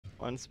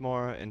Once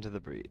more into the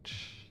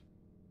breach.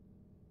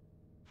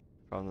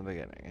 From the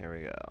beginning. Here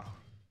we go.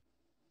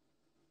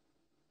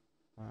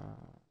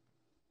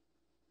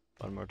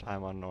 One more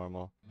time on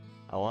normal.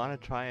 I want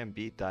to try and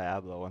beat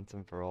Diablo once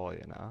and for all,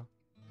 you know?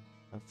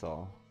 That's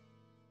all.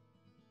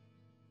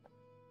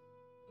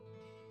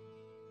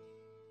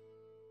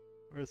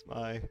 Where's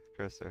my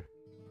cursor?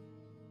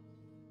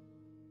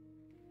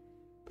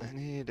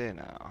 Any day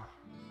now.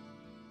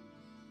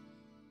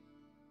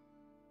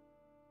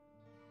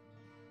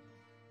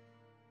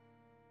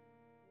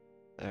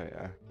 There we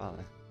are,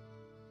 finally.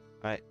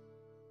 Alright.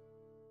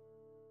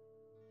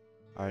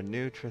 Our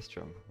new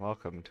Tristram.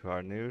 Welcome to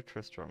our new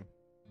Tristram.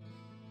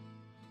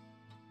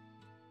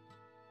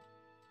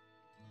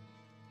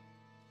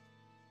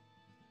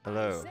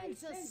 Hello.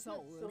 Sense a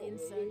soul in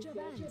search of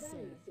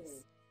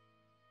answers.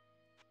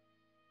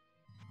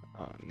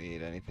 I don't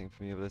need anything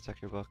from you but to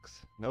check your books.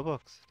 No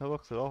books. No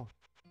books at all.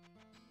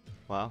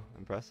 Wow,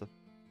 impressive.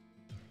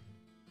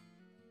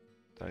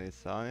 Do I need to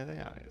sell anything?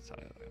 I don't need to sell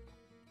anything.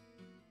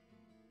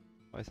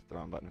 I hit the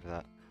wrong button for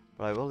that.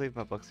 But I will leave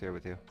my books here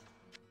with you.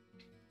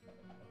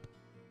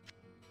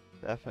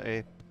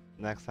 Definitely,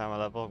 next time I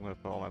level, I'm going to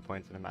put all my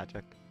points into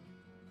magic.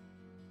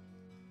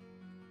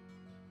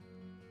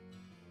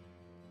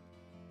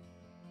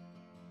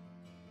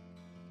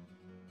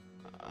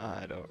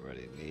 I don't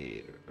really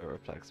need a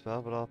reflect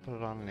spell, but I'll put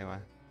it on anyway.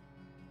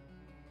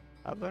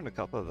 I've learned a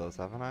couple of those,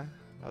 haven't I?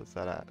 How's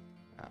that at?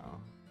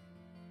 No.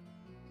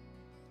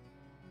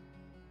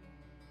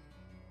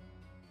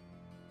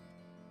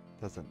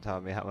 Doesn't tell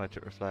me how much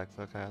it reflects.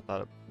 Okay, I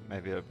thought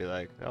maybe it would be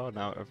like, oh,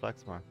 now it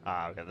reflects more.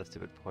 Ah, we got the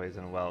stupid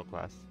poison well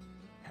quest.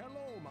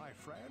 Hello, my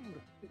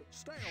friend.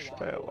 Stay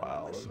Stay a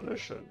while and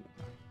listen.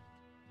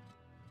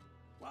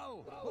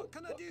 Well, what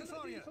can I do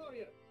for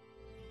you?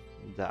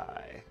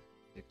 Die.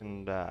 You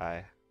can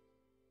die.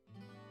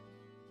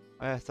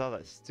 Oh, I saw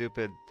that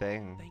stupid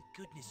thing. Thank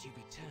goodness you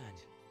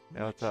returned.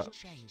 Yeah, what's up?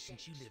 Changed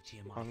since you lived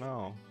here, Oh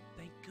no.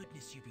 Thank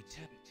goodness you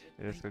returned.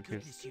 You're just gonna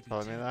keep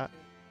telling me that?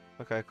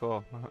 Okay,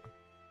 cool.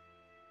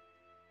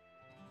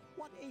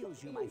 What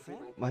ails you, my friend?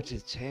 Much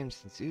has changed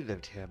since you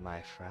lived here,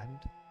 my friend.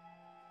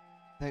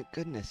 Thank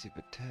goodness you've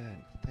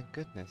returned. Thank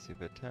goodness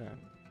you've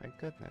returned. Thank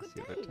goodness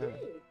you've returned.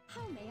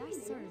 How may I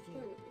serve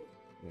you?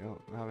 You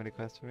don't have any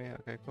questions for me?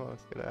 Okay, cool.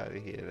 Let's get out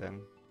of here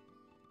then.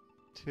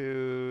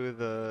 To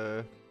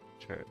the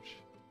church.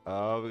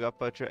 Oh, we got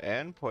Butcher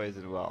and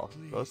Poison Well.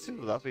 Those two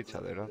love each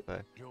other, don't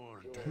they?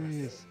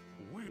 Please,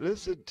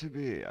 listen to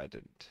me. I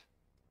didn't.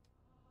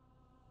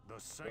 The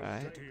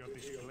sanctity of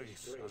this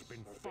place has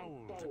been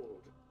fouled.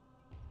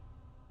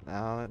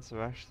 Now let's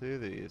rush through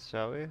these,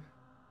 shall we?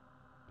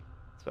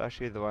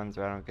 Especially the ones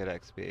where I don't get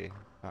XP.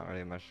 Not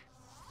really much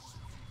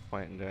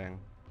point in doing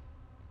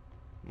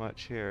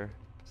much here,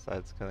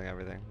 besides killing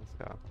everything. Let's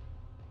go.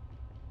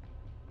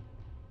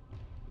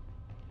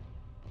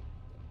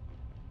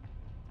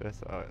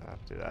 Oh, I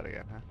have to do that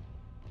again,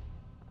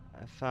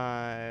 huh?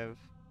 F5,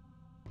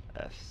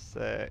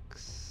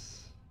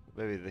 F6.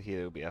 Maybe the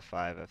healer will be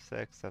F5,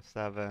 F6,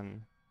 F7.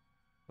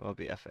 Will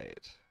be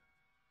F8.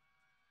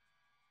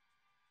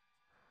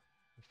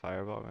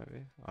 Fireball,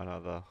 maybe? Oh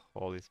no, the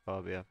holy spell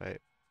will be F8.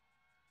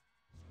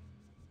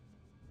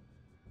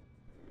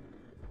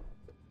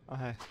 Oh,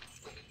 hey.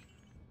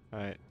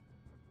 Alright.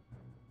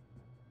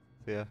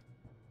 See ya.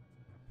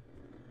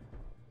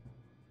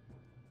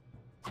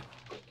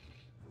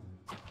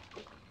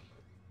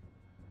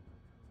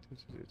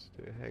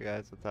 Hey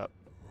guys, what's up?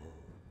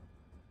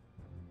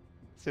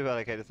 It's too bad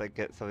I can't just like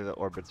get something that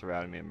orbits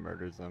around me and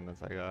murders them.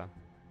 It's like a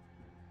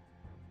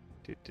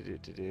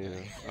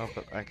Oh,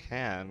 but I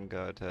can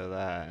go to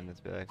that and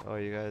just be like, oh,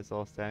 you guys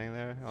all standing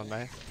there? Oh,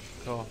 nice.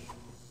 Cool.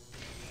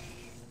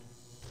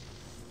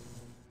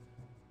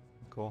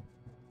 Cool.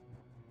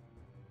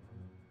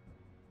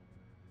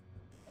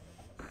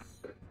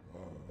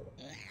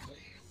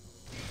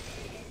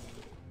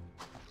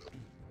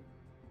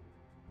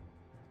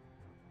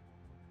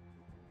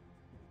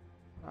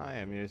 I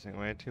am using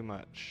way too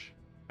much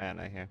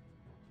mana here.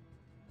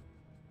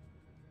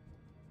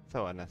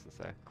 So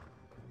unnecessary.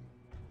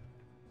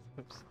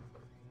 Oops.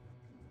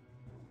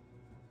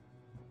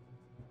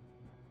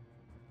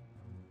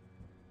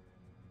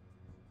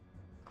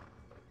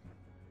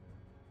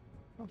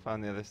 I'll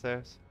find the other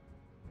stairs.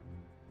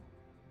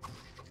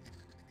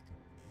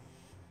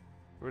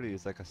 Really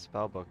use like a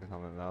spell book or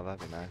something though, that'd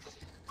be nice.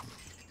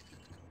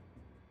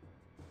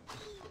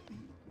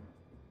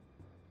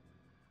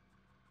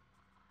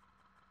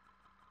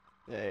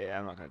 Yeah,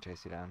 I'm not gonna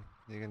chase you down.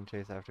 You can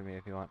chase after me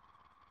if you want.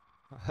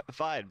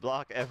 Fine,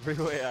 block every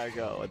way I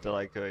go until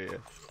I kill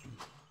you.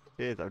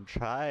 Jeez, I'm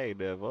trying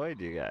to avoid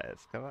you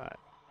guys. Come on.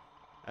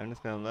 I'm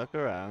just gonna look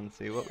around,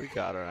 see what we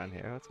got around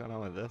here. What's going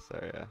on with this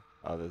area?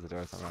 Oh, there's a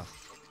door somewhere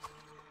else.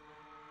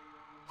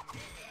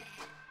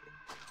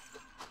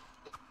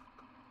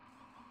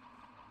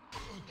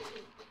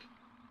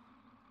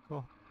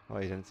 Cool. Oh,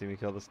 you didn't see me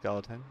kill the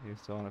skeleton? You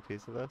still want a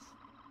piece of this?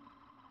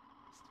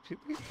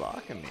 People keep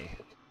blocking me.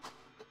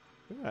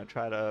 I'm gonna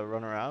try to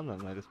run around them,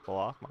 they just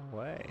block my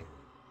way.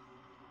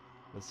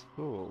 Those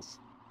fools.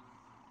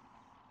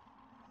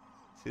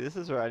 See, this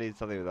is where I need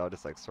something that'll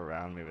just like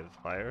surround me with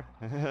fire.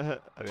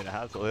 I mean,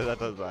 absolutely, that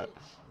does that.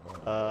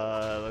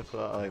 It looks a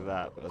lot like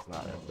that, but it's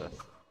not. It's this.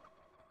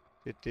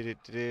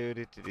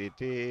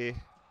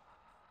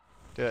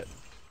 Do it.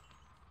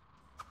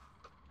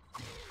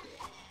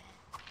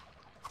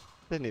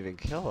 Didn't even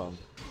kill him.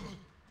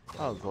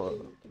 That was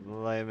the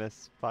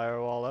lamest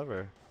firewall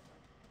ever.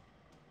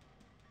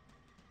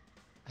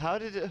 How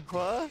did it?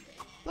 What?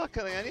 It's not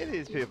killing any of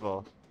these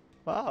people.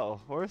 Wow,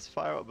 worst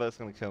firewall, but it's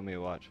gonna kill me.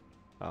 Watch.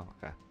 Oh,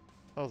 okay.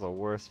 That was the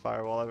worst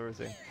firewall I've ever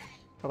seen.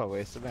 What a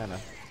waste of mana.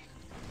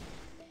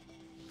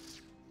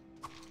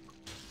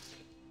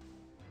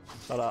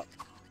 Shut up.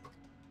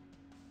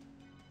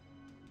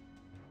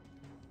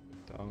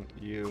 Don't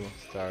you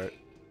start.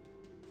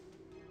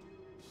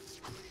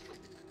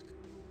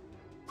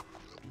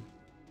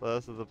 So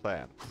this is the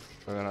plan.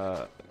 We're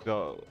gonna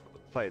go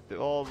fight through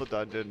all the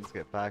dungeons,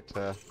 get back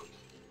to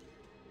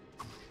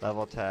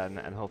level 10,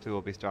 and hopefully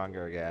we'll be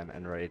stronger again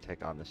and ready to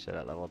take on the shit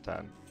at level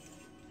 10.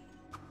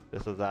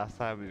 This was last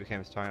time we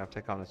became strong enough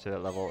to take on the shit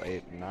at level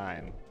 8 and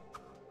 9.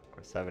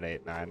 Or 7,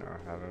 8, 9,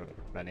 or however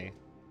many.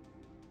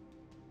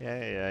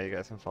 Yeah, you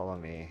guys can follow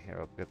me. Here,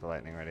 we'll get the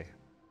lightning ready.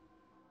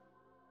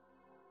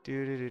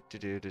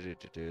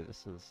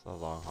 This is a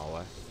long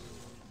hallway.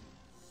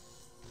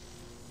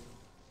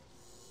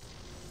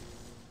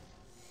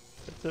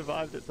 It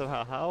survived it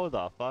somehow. How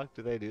the fuck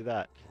do they do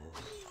that?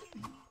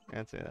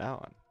 Answer that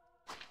one.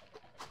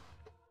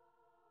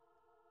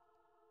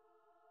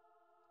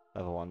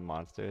 Level 1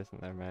 monsters,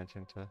 and they're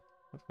managing to...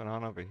 What's going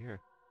on over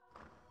here?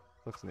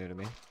 Looks new to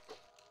me.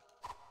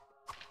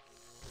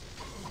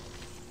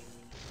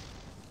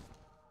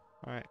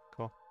 Alright,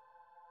 cool.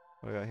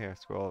 What do we got here?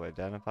 Scroll of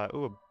identify.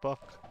 Ooh, a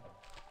book!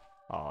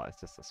 Oh, it's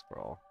just a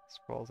scroll.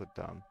 Scrolls are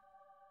dumb.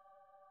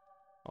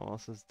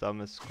 Almost as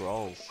dumb as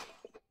scrolls.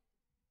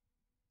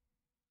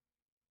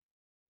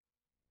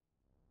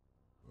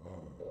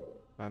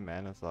 My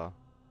mana's low.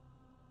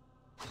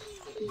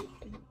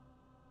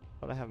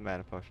 But I have a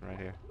mana potion right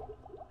here.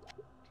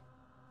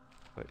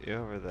 Put you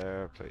over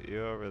there, put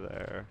you over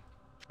there,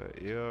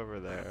 put you over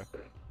there,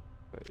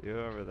 put you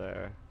over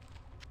there,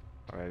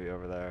 or maybe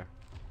over there,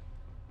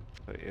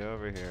 put you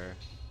over here.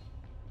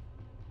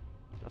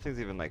 Nothing's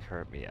even like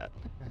hurt me yet.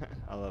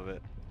 I love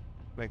it.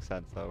 Makes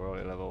sense though, we're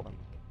only level 1.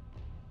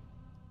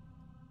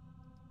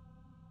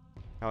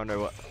 I wonder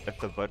what if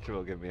the butcher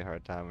will give me a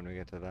hard time when we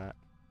get to that.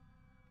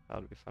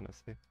 That would be fun to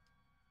see.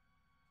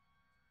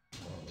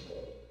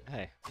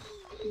 Hey.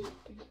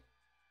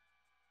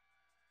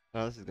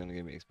 No, this is gonna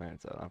give me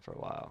experience though, not for a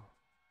while.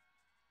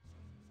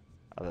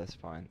 Oh, that's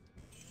fine.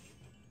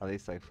 At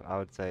least like, I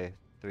would say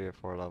 3 or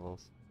 4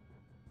 levels.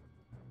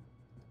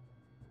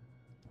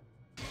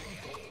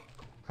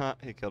 Ha,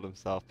 he killed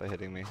himself by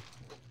hitting me.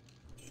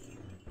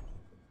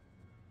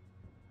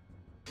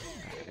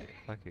 Alright,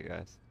 fuck you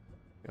guys.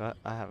 You know what?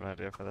 I have an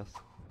idea for this.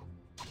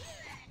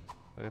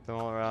 We'll get them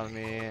all around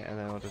me, and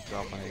then we'll just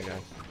drop on you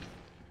guys.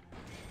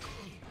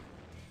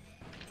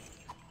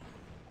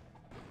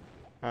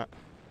 Huh.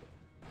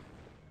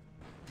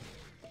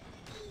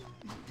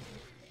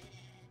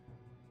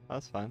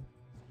 That's fun.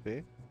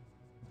 See?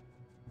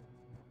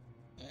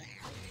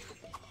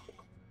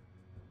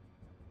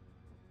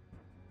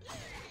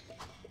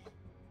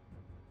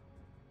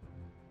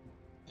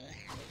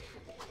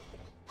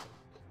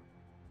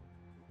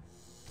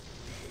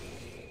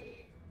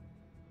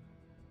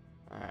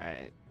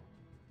 Alright.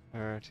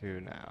 Where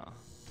to now?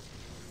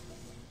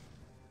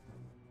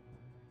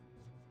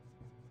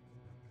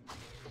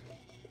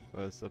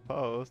 Was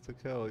supposed to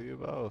kill you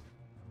both.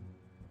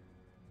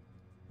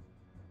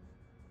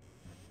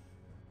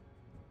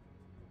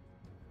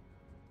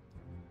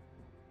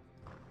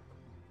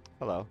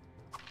 Hello.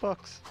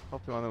 Books.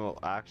 Hopefully one of them will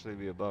actually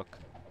be a book.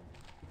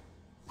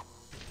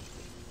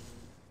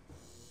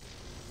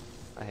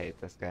 I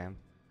hate this game.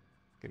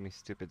 Give me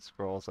stupid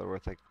scrolls that are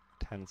worth like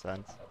 10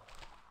 cents.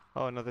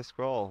 Oh, another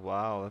scroll.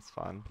 Wow, that's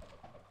fun.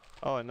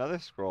 Oh, another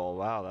scroll.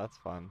 Wow, that's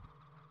fun.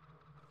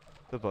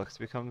 The books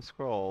become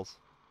scrolls.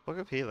 Book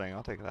of Healing.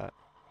 I'll take that.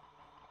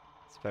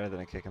 It's better than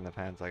a kick in the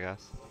pants, I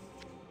guess.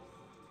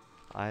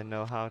 I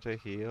know how to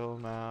heal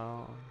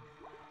now.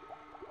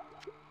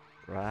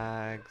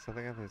 Rags. I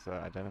think there's an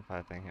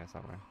identify thing here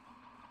somewhere.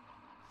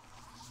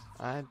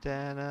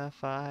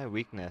 Identify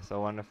weakness. Oh,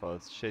 wonderful.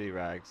 It's shitty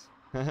rags.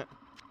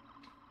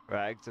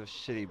 Rags of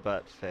shitty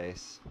butt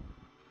face.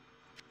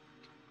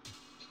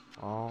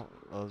 Oh,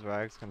 those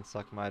rags can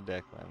suck my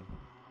dick then.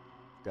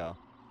 Let's go.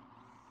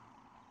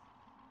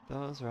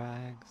 Those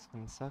rags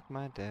can suck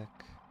my dick.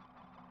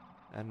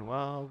 And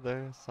while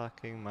they're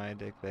sucking my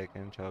dick, they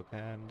can choke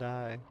and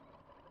die.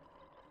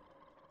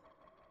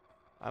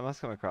 I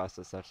must come across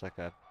as such like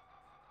a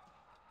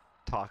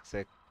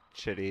toxic,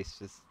 shitty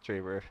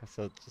streamer.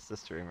 So just a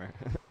streamer.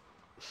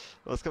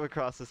 Let's come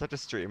across as such a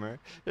streamer.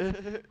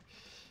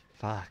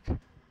 Fuck.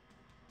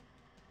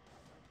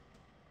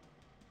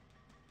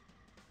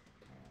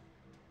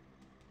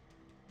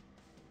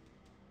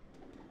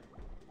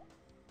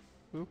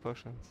 Ooh,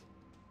 potions.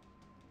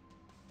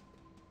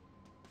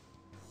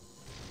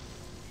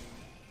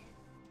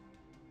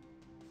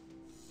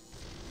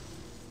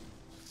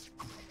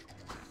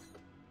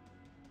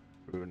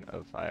 Rune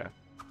of fire.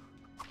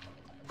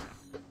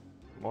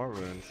 More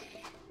runes.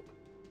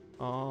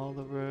 All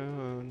the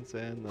runes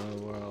in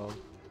the world.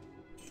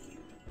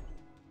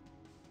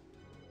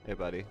 Hey,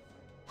 buddy.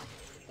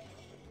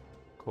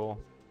 Cool.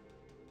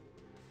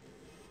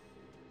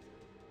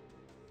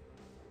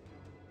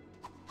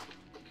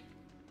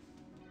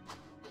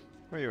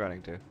 Where are you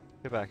running to?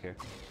 Get back here.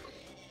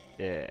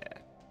 Yeah.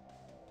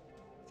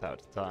 That's how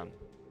it's done.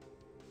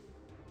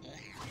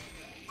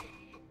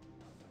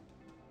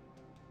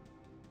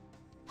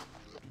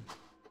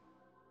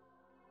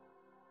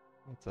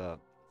 What's up?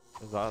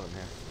 There's a lot of them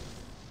here.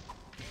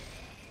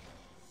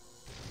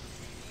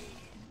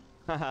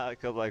 Haha, I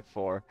killed like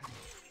 4.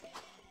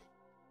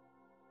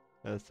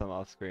 There's some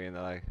off screen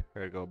that I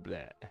heard go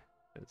bleh.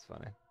 It's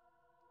funny.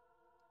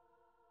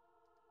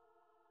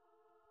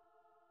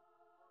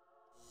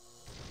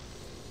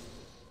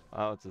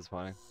 Oh, it's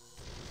disappointing.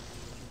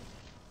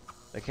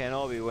 They can't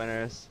all be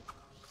winners.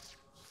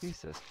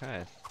 Jesus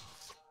Christ.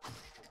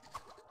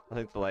 I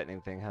think the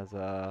lightning thing has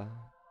a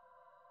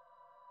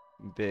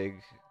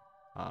big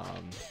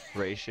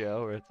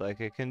ratio where it's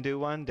like it can do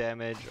 1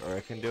 damage or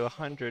it can do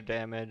 100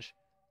 damage.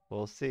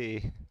 We'll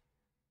see.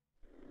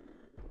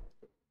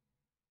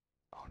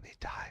 Only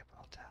time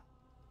will tell.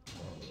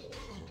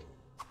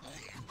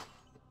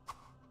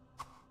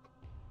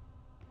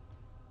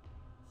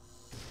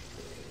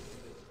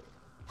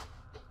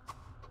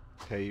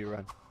 Okay, you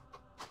run.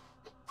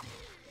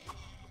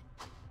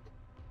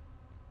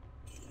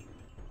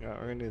 Yeah,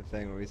 we're gonna do the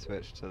thing where we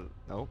switch to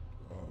nope.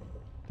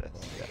 This,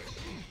 yeah.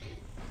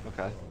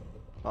 Okay.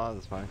 Oh, that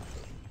was funny.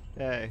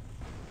 Yay.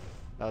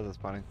 That was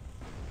funny.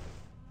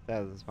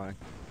 That was funny.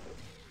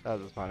 That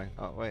was funny.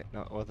 Oh wait,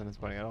 no, it wasn't as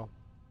funny at all.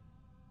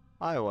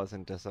 I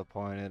wasn't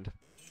disappointed.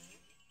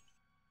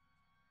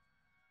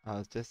 I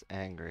was just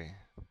angry.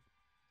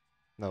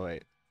 No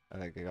wait, I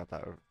think I got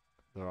that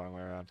the wrong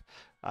way around.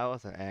 I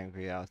wasn't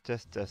angry, I was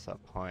just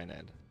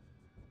disappointed.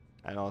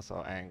 And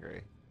also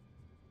angry.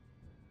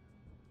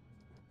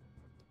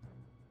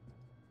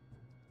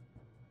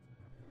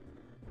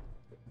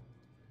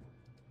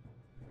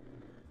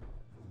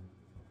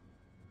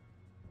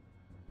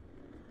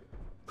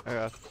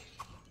 Okay.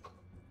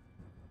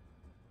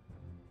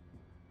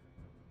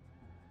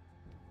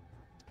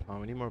 Oh,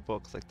 we need more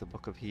books like the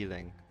Book of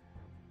Healing.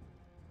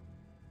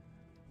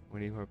 We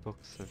need more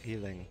books of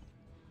healing.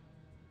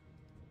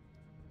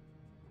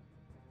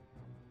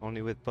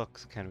 Only with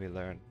books can we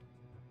learn.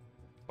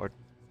 Or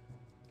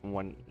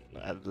one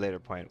at a later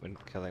point when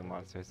killing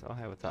monsters. Oh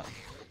hey, what's up?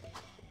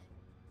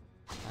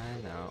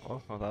 I know.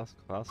 Oh, well, that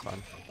was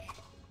fun.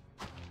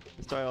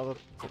 Destroy all the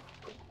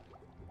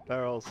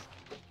barrels.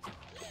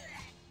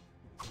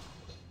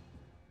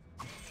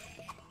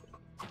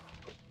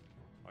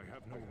 I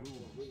have no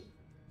rules.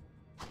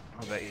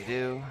 I bet you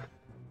do.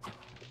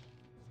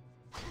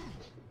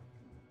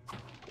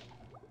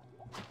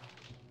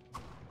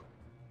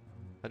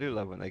 I do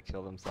love when they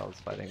kill themselves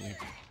fighting me.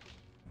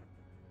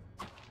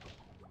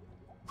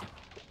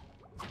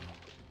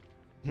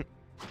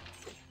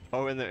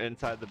 Oh, when they're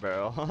inside the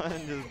barrel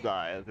and just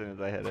die as soon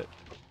as I hit it.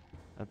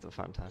 That's a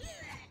fun time.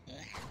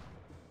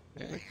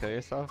 You gonna kill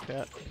yourself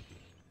yet?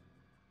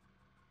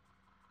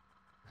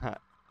 Ha,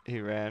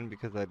 he ran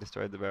because I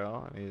destroyed the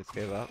barrel and he just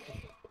gave up. This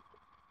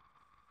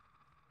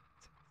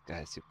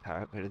guy's super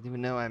powerful, but he doesn't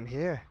even know I'm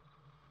here.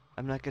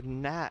 I'm like a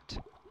gnat.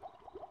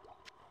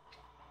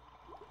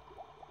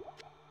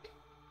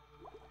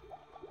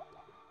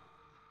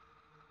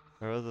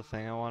 Where was the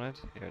thing I wanted?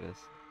 Here it is.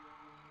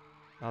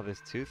 Oh,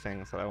 there's 2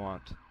 things that I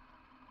want.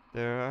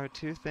 There are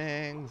 2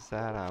 things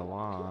that I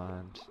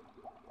want.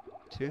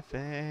 2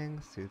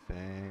 things, 2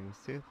 things,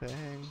 2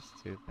 things,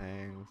 2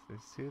 things.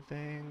 There's 2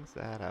 things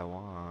that I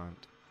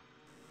want.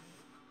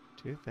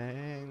 2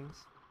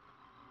 things.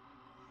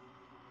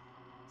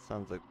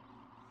 Sounds like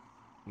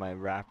my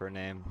rapper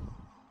name.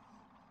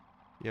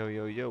 Yo,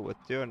 yo, yo,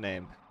 what's your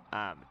name?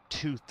 I'm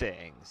 2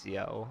 things,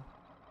 yo.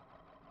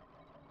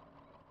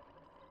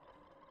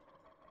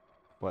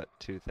 What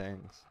 2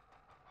 things?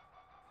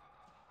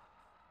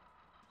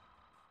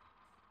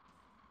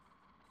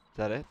 Is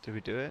that it? Did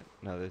we do it?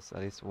 No, there's at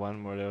least one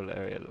more little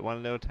area.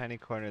 One little tiny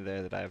corner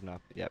there that I have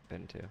not yet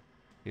been to.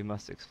 We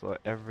must explore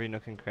every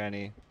nook and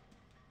cranny.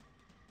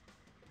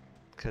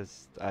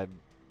 Because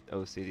I'm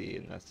OCD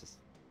and that's just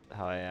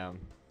how I am.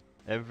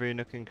 Every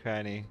nook and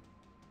cranny.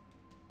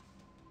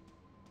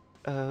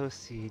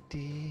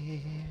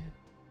 OCD.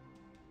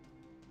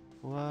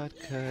 What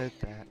could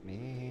that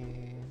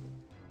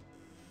mean?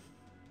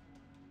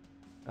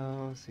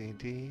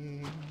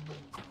 OCD.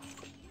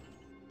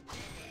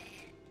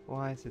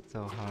 Why is it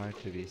so hard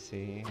to be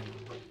seen?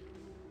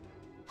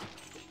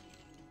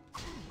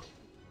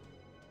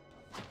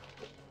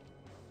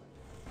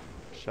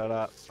 Shut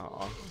up.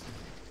 Aw.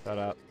 Shut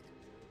up.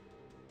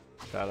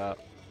 Shut up.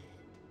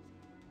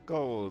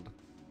 Gold.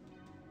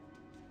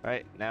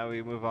 Right, now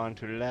we move on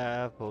to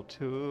level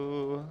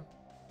 2.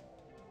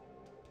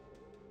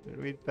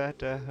 We'd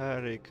better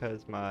hurry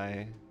cause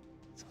my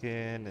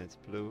skin is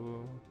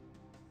blue.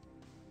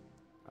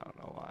 I don't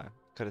know why.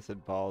 Could have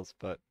said balls,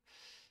 but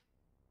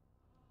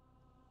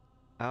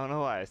I don't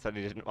know why I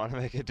suddenly didn't want to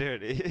make it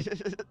dirty.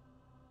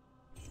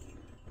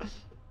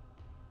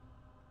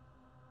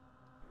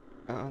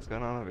 Oh, what's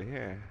going on over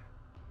here?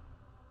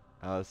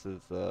 Oh, this is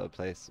the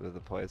place with the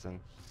poison.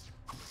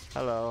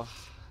 Hello.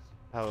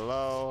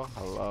 Hello,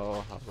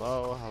 hello,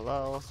 hello,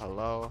 hello,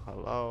 hello,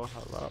 hello,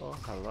 hello,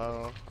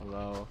 hello,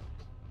 hello.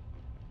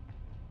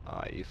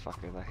 Aw, you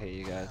fuckers, I hate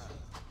you guys.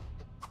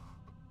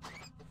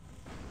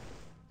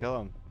 Kill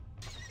him.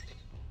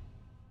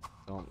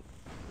 Don't.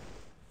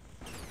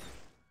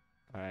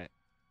 Alright.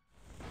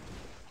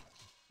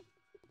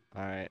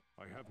 Alright.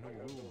 I have no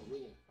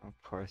room.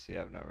 Of course you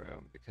have no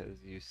room,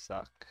 because you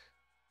suck.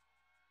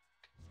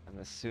 And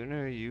the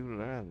sooner you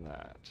learn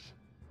that,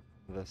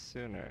 the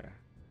sooner.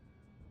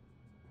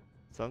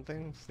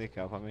 Something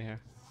sneaking up on me here.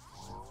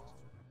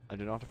 I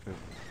do not approve.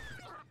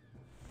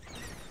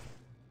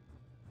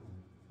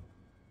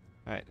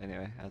 Alright,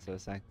 anyway, as I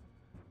was saying.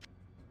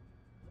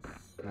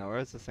 Now,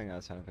 where's this thing I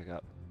was trying to pick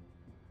up?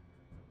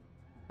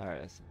 There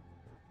it is.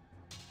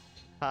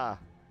 Ha!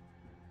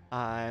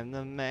 I'm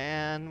the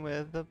man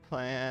with the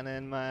plan,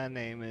 and my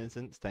name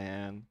isn't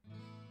Stan.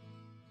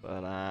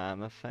 But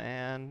I'm a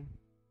fan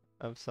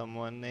of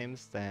someone named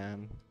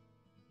Stan.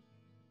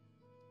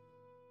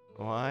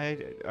 Why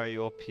are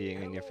you all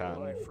peeing in your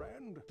fountain?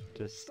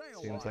 Just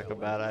seems like a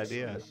bad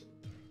idea.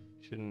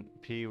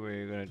 Shouldn't pee where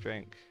you're gonna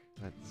drink.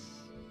 That's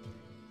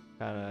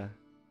kinda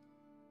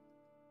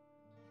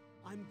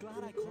I'm glad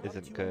I caught up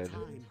isn't to you good. in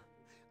time.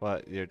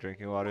 What, your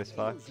drinking water's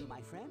What ails fucked? you,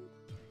 my friend?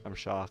 I'm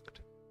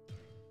shocked.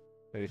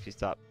 Maybe if you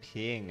stop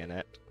peeing in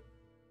it.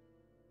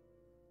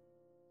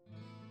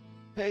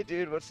 Hey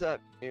dude, what's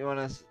up? You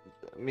want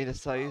me to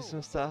sell you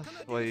some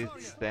stuff while you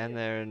stand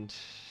there and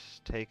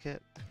take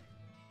it?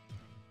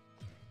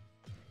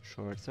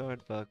 Short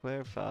sword,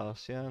 buckler,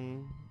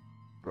 falchion,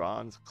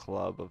 bronze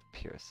club of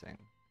piercing.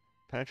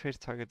 Penetrates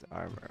target's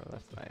armor.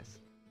 That's nice.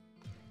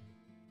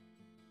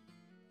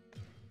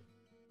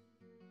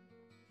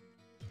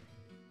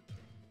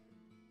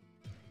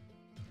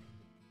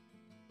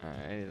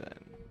 Alrighty then.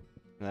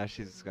 Now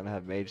she's gonna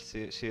have mage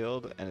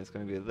shield, and it's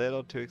gonna be a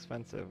little too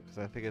expensive because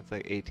I think it's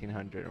like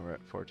 1800 and we're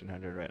at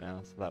 1400 right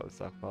now, so that would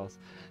suck balls.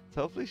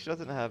 So hopefully she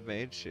doesn't have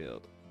mage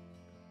shield,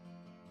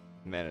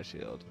 mana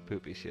shield,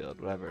 poopy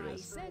shield, whatever it I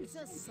is. sense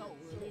a soul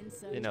in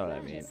search You know what I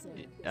of mean.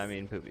 answers. I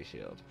mean poopy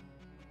shield.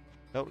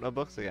 Nope, no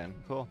books again.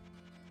 Cool.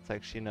 It's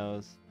like she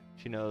knows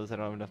I don't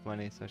have enough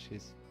money, so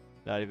she's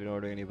not even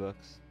ordering any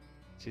books.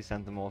 She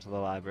sent them all to the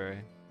library.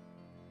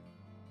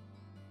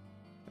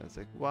 I was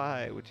like,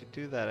 why would you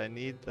do that? I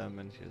need them.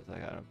 And she was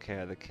like, I don't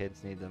care, the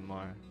kids need them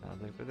more. I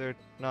was like, but they're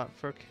not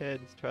for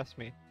kids, trust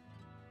me.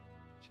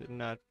 Should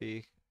not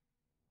be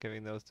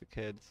giving those to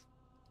kids.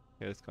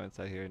 Here, let's go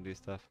inside here and do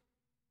stuff.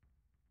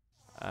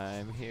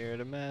 I'm here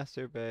to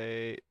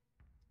masturbate.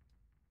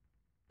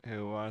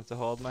 Who wants to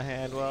hold my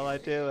hand while I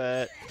do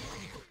it?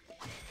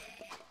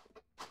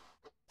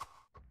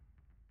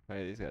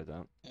 Wait, these guys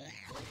don't.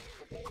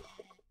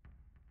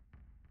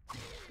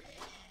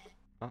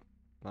 Oh,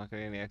 not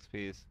getting any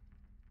XPs.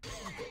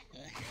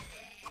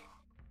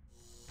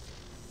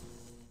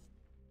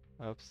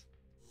 Oops.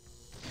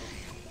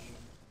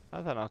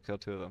 I thought I'll kill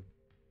two of them.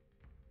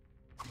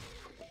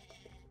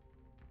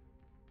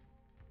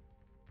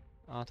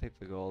 I'll take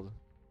the gold.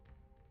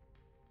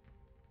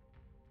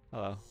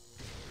 Hello.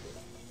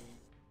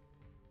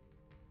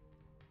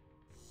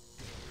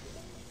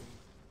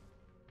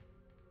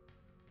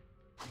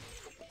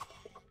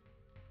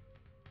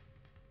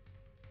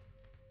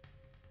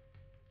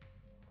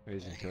 We're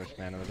using too much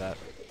mana with that.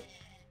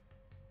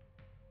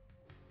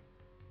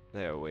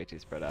 They are way too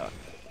spread out.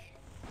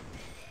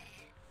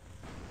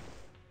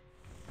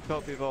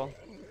 Cool, people.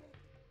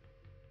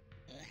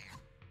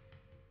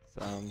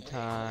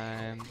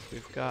 Sometimes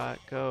we've got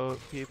goat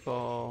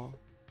people.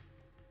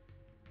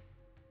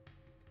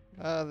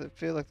 I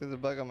feel like there's a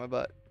bug on my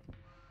butt.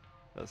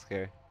 That was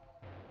scary.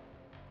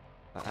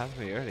 That happened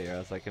to me earlier. I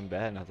was like in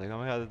bed and I was like, oh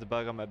my god, there's a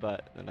bug on my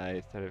butt. And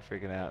I started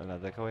freaking out and I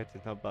was like, oh wait,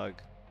 there's no bug.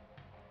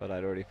 But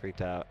I'd already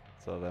freaked out.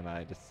 So then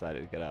I just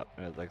decided to get up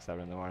and it was like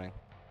 7 in the morning.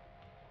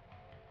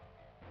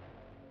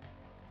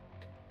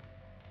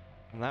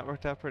 And that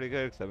worked out pretty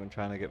good because I've been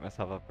trying to get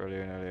myself up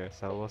earlier and earlier.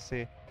 So we'll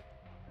see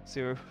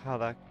how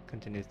that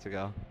continues to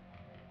go.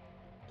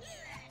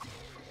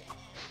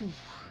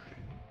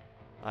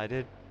 I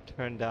did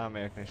turn down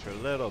my air conditioner a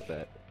little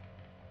bit.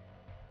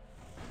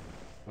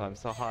 But I'm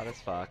so hot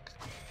as fuck.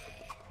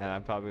 And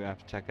I'm probably gonna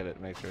have to check it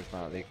to make sure it's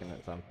not leaking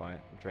at some point.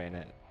 Drain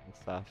it and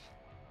stuff.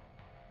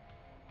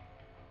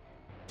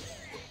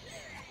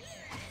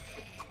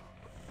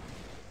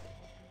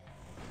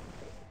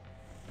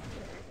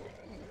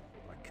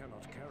 I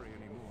cannot carry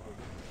anymore.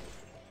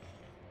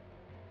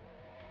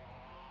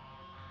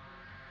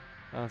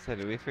 Oh, so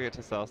did we forget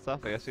to sell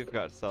stuff? I guess we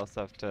forgot to sell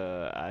stuff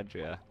to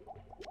Adria.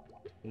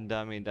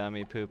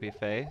 Dummy poopy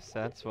face.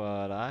 That's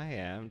what I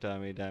am.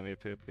 Dummy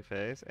poopy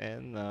face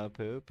in the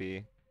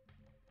poopy.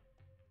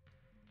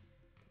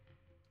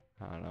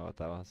 I don't know what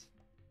that was.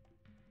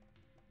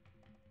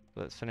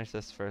 Let's finish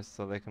this first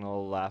so they can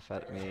all laugh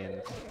at me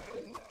and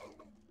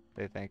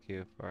say thank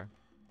you for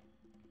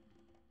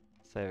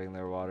saving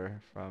their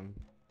water from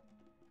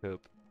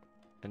poop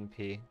and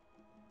pee.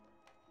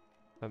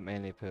 But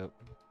mainly poop.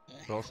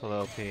 But also a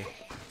little pee.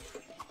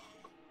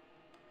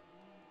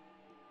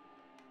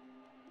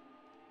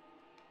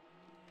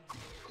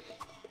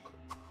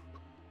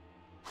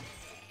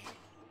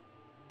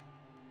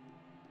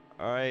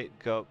 Alright,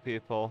 goat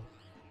people.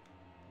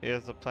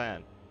 Here's the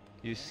plan.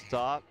 You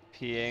stop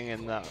peeing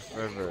in that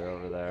river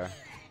over there.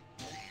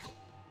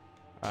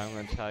 I'm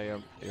gonna tell your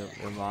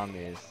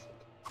mommies.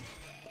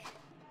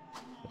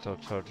 Little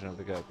children of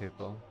the goat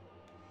people.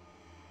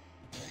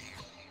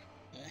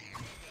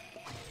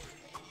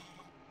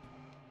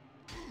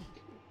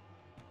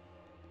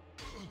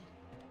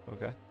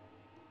 Okay.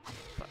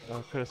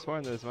 I could have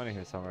sworn there was money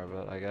here somewhere,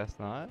 but I guess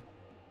not.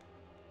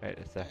 Wait,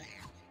 it's there.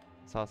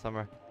 I saw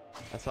somewhere.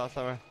 I saw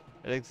somewhere.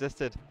 It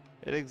existed.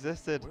 It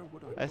existed. Where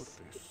would I put this?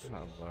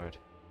 Oh lord.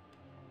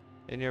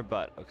 In your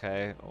butt,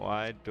 okay?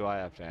 Why do I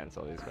have to answer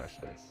all these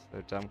questions?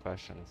 They're dumb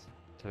questions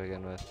to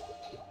begin with.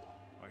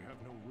 I have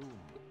no room.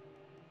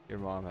 Your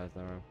mom has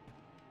no room.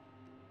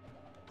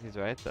 He's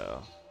right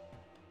though.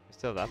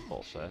 Still that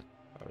bullshit.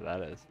 Whatever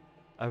that is.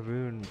 A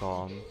rune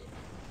bomb.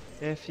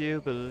 If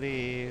you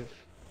believe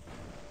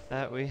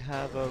that we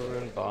have a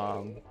rune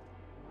bomb.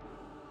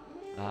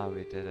 Ah,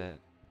 we did it.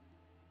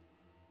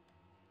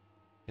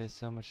 It's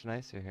so much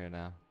nicer here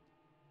now.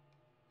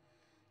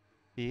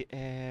 The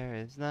air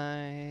is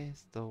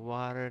nice, the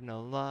water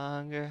no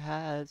longer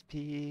has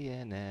pee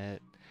in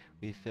it.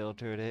 We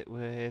filtered it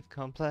with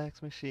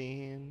complex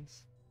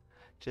machines.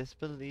 Just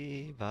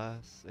believe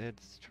us,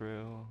 it's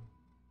true.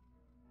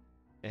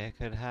 It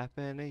could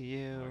happen to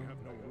you. I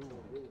have no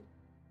room.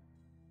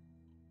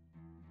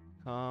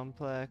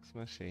 Complex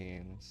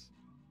machines.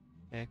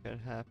 It could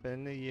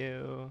happen to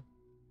you.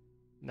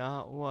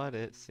 Not what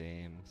it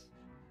seems.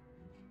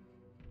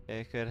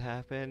 It could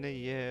happen to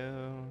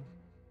you.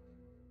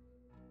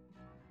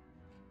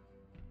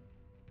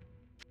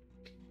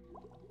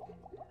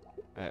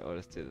 Alright, we'll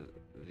just do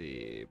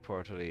the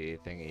portal-y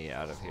thingy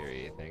out of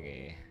here-y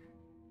thingy.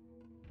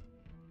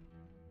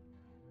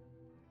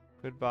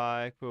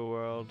 Goodbye, cool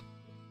world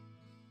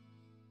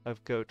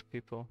of goat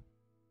people.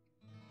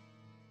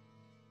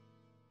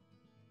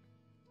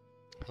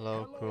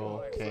 Hello,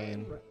 cool my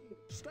Kane. friend.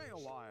 Stay a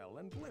while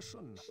and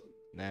listen.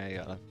 Nah, you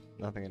got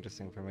nothing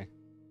interesting for me.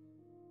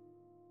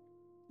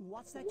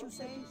 What's that you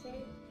say?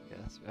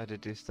 Yes, I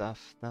did do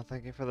stuff. Now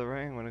thank you for the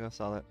ring. I'm gonna go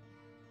sell it.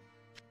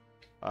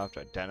 I have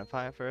to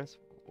identify it first?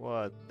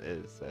 What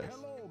is this?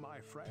 Hello, my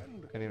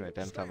friend. Can you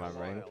identify Stay my a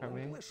ring while for and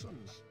me? listen.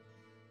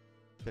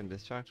 It's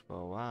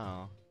indestructible,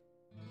 wow.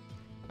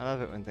 I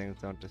love it when things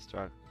don't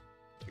destruct.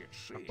 It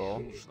seems Bull.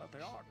 that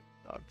they are.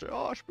 The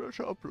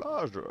Archbishop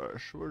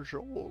Lazarus was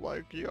all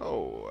like,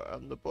 yo,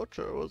 and the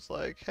butcher was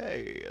like,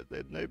 hey, and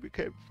then they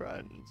became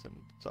friends and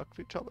sucked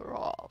each other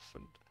off,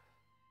 and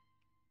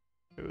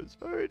it was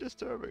very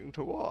disturbing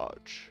to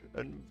watch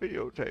and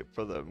videotape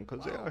for them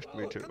because they asked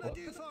me What can I to.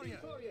 do for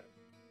you?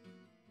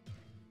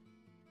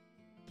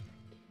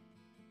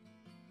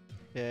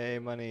 Yay,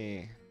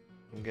 money.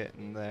 I'm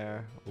getting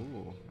there.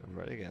 Ooh, I'm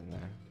ready getting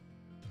there.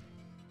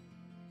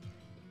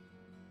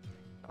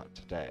 Not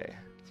today.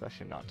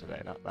 Especially not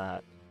today, not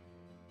that.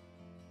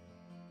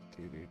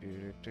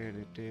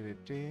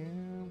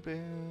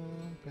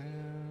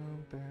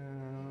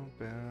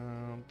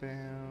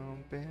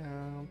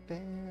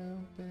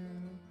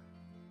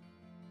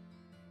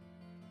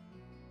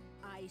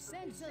 I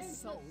sense a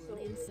soul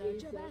in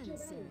search of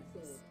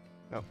answers.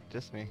 Oh,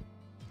 just me.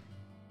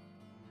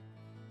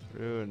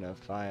 Rune of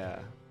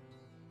fire.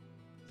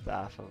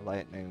 Staff of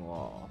lightning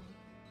wall.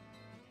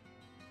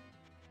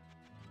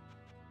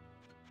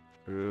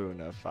 Rune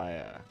of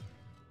fire.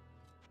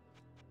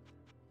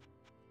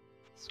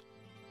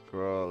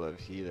 Scroll of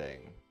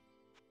healing.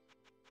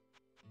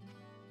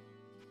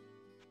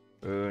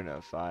 Rune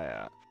of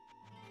fire.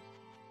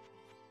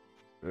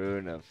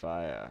 Rune of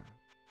fire.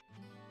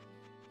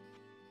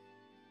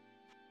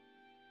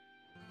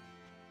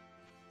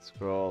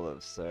 Scroll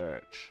of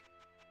search.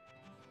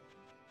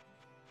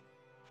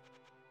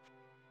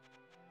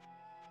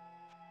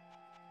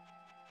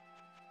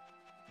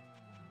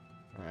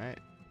 Alright.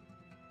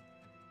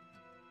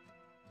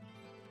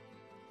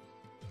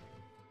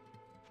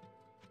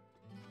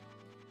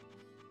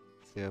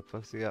 See what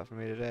books you got for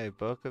me today.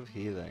 Book of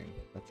Healing.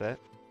 That's it?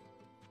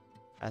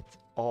 That's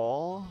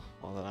all?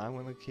 Well then I'm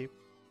gonna keep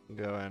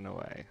going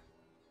away.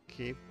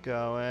 Keep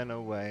going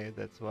away.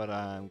 That's what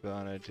I'm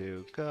gonna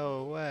do.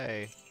 Go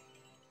away.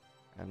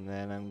 And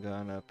then I'm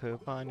gonna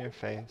poop on your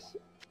face.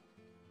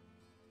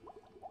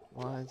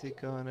 Why is he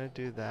gonna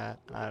do that?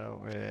 I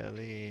don't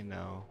really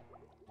know.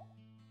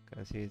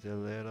 Cause he's a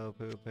little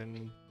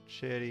pooping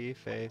shitty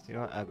face. You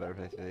know what? I better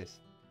place for these.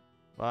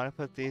 Why don't I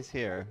put these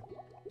here?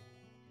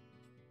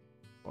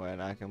 When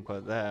I can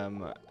put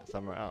them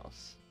somewhere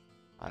else.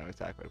 I know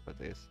exactly where to put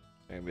these.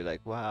 They're gonna be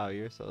like, wow,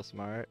 you're so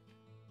smart.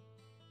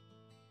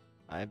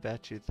 I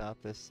bet you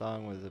thought this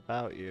song was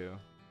about you.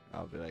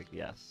 I'll be like,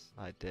 yes,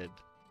 I did.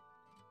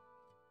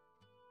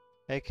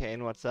 Hey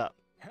Kane, what's up?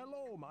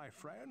 Hello, my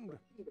friend.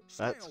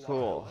 That's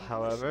cool.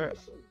 However,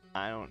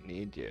 I don't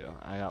need you.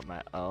 I got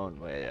my own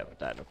way of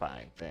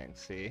identifying things,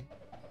 see?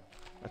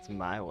 That's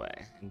my way.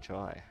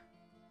 Enjoy.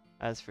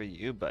 As for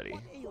you, buddy,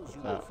 What ails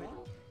you, uh, my friend?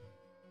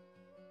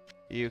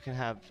 you can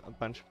have a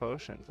bunch of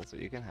potions. That's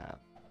what you can have.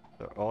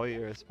 They're all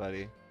yours,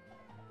 buddy.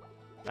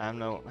 I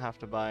don't have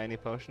to buy any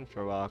potions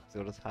for a while, because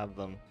you'll just have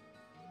them.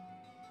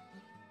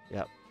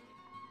 Yep.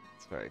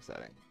 It's very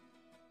exciting.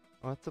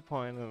 What's the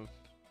point of...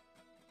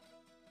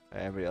 Hey,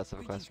 anybody else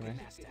have a Greetings, question for me?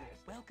 good master.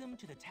 Welcome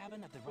to the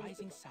Tavern of the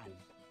Rising Sun.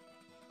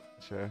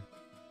 Sure.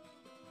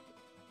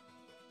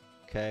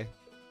 Okay.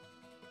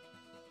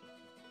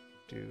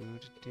 I know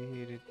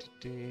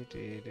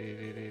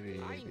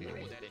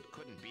that it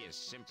couldn't be as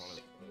simple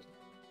as...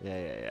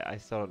 Yeah. I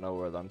still don't know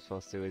what I'm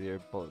supposed to do with your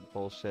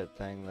bullshit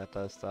thing that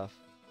does stuff.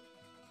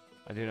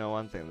 I do know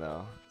one thing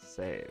though.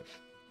 Save.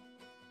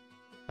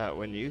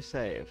 When you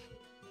save,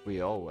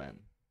 we all win.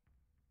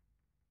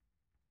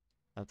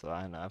 That's what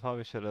I know. I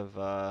probably should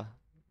have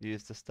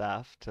used the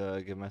staff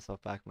to give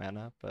myself back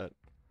mana, but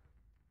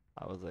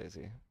I was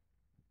lazy.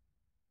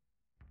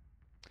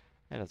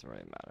 It doesn't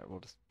really matter. We'll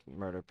just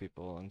murder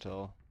people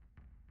until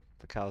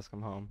the cows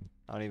come home.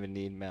 I don't even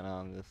need mana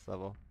on this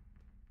level.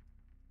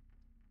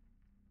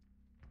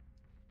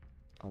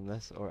 On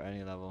this or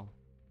any level.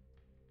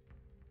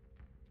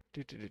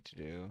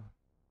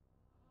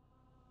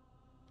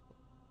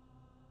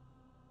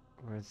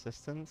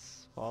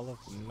 Resistance? Fall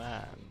of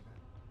man.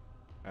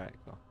 Alright,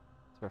 cool.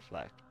 It's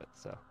reflect, but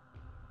so.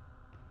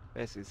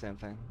 Basically the same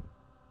thing.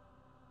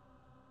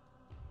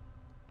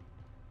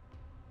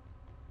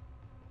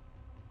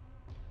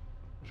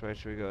 Which way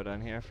should we go?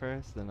 Down here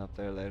first, then up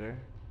there later?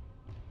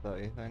 Is that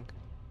what you think?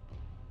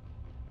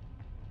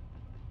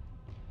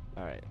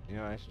 Alright, you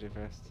know what I should do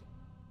first?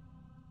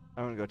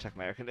 I'm gonna go check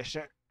my air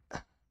conditioner.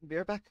 Be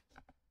right back.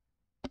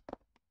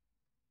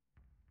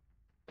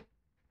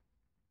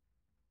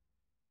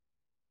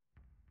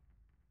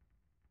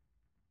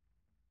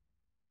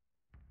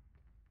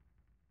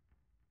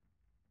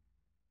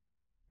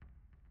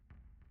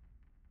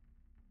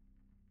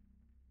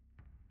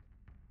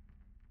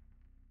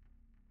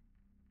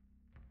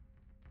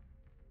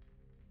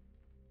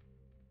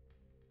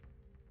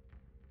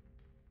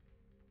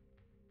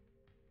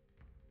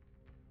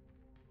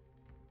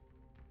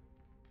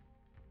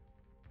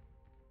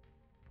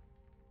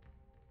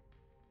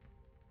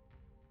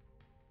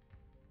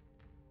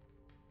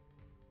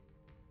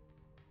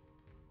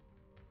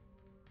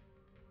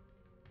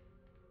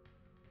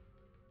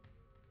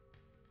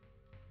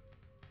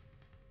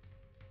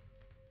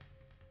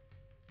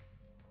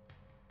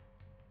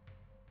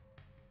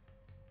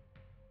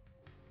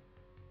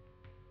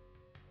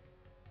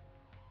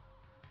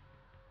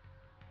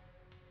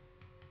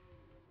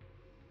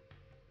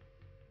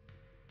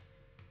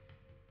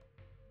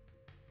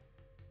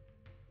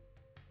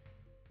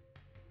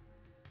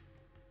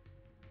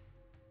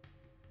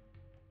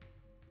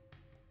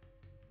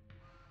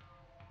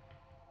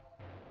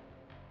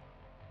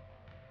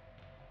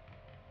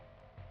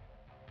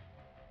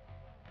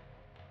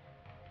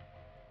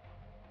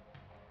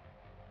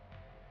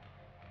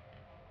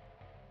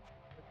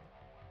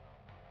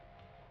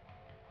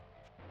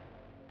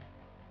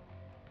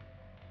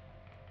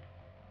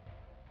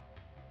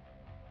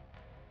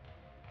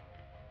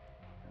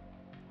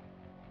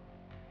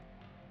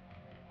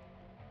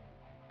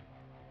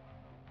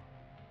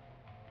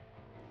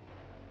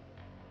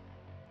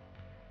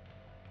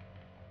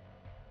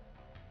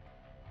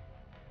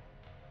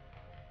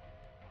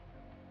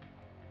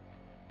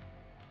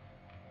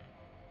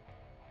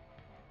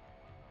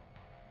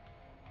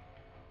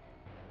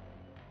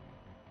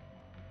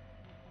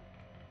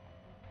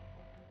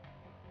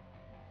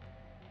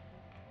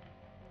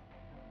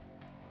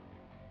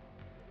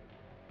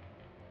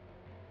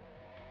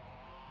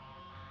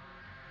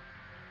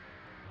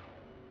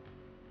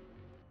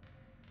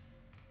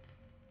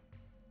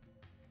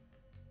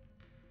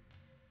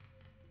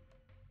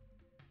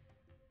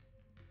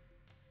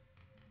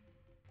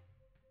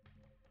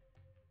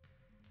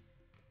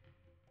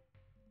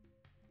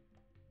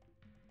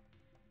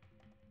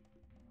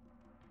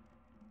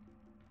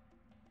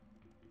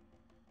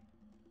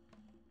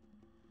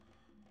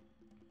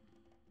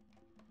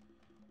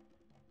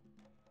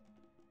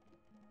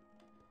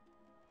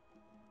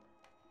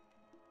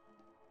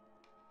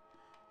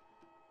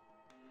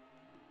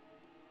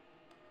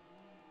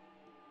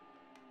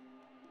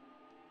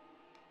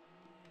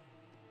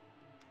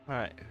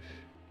 Alright.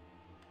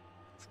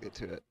 Let's get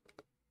to it.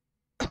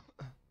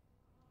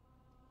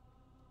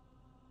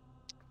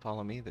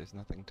 Follow me, there's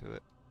nothing to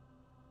it.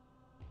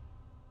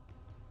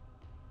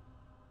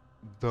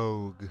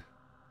 Vogue.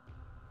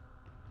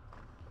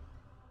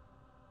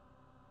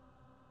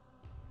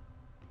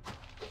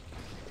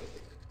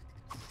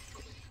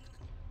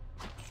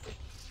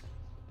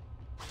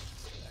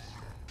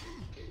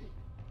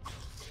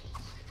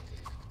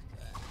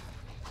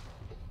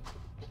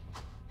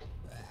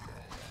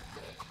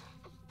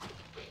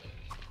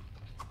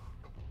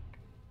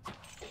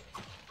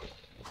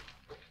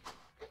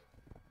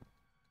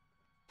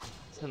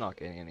 Still not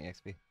getting any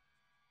XP.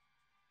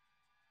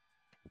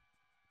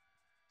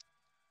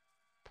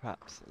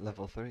 Perhaps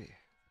level 3.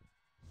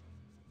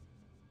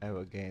 I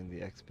will gain the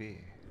XP.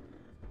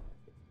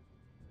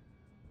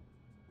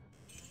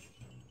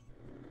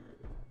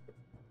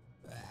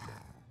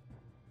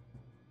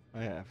 Oh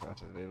yeah, I forgot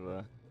to do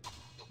the...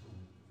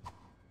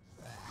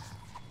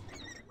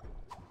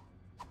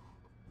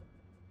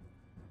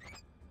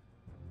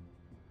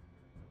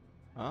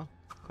 Oh,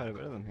 quite a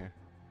bit of them here.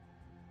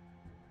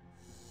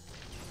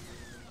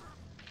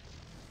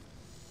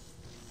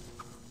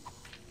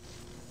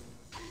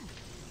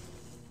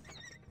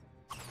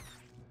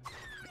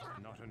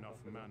 Not enough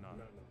mana.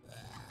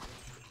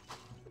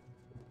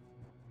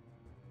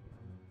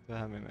 Do I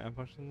have any mana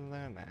potions in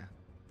there? Nah.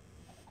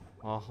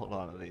 I'll hold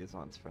on to these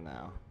ones for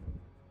now.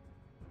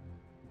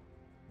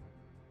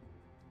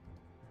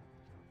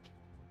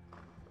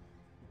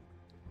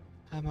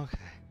 I'm okay.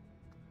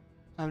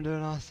 I'm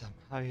doing awesome.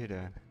 How are you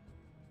doing?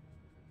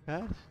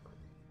 Good?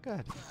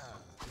 Good.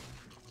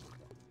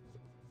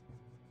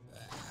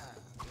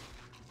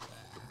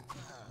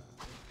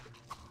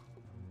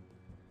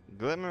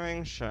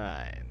 Glimmering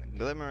Shrine.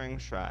 Glimmering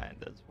Shrine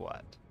does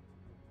what?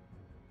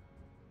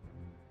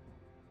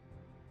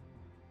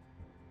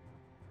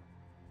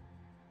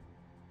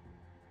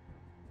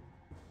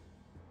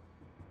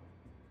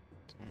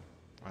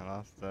 I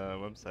lost the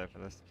website for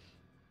this.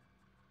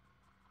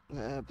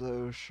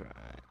 Diablo Shrines.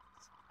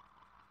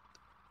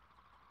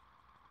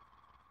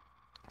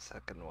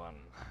 Second one.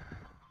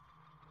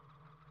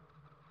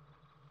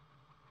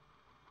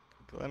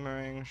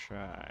 Glimmering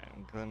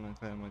Shrine. Glimmer,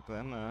 glimmer,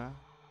 glimmer.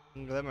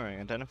 Glimmering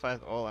identifies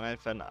all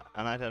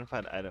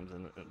unidentified items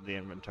in the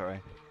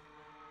inventory.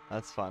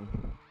 That's fun.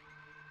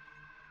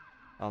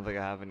 I don't think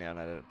I have any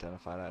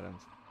unidentified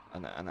items.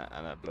 Blah,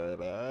 blah,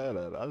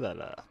 blah, blah, blah,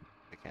 blah.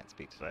 I can't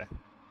speak today.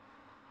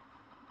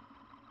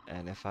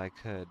 And if I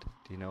could,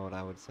 do you know what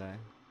I would say?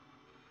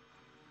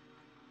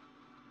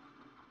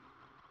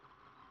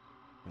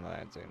 I'm not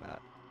answering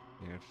that.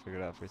 You can figure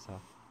it out for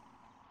yourself.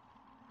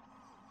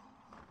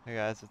 Hey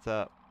guys, what's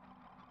up?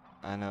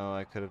 I know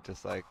I could have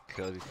just like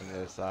killed you from the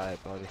other side,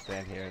 but I'll just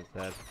stand here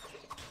instead.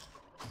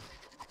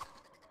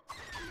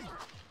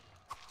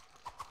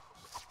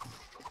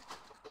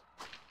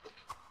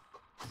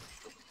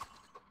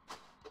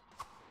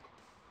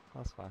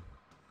 That's fine.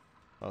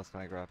 What else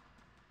can I grab?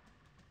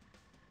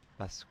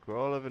 A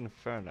scroll of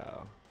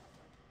inferno.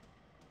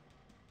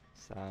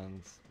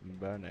 Sounds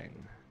burning.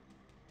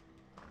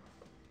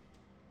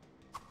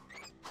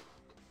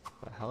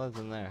 What the hell is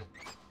in there?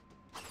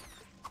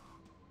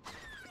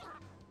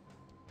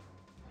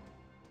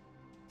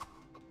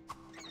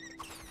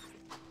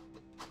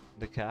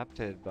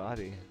 Decapitated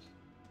body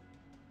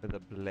with a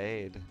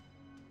blade.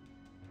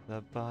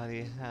 The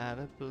body had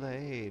a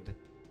blade.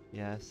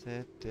 Yes,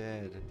 it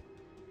did.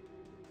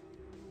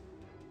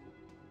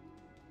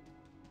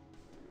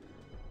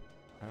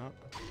 Oh.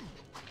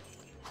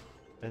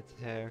 Its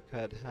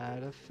haircut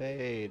had a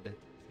fade.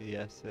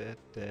 Yes, it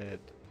did.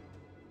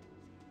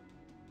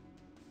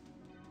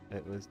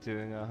 It was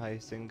doing a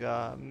heist and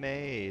got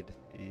made.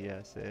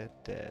 Yes, it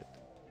did.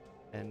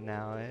 And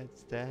now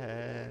it's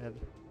dead.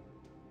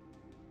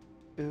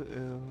 Ooh,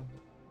 ooh.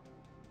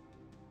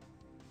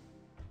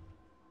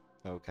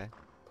 Okay.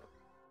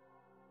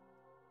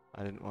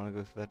 I didn't want to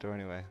go through that door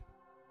anyway.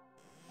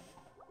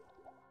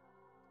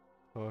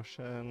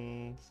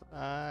 Potions.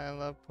 I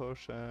love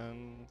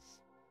potions.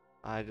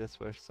 I just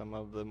wish some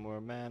of them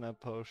were mana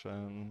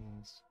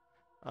potions.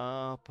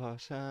 Oh,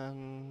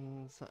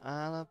 potions.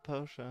 I love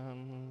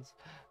potions.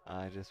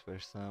 I just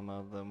wish some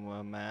of them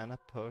were mana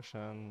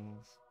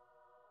potions.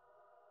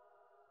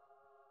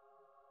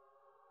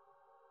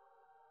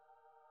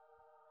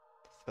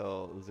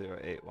 Still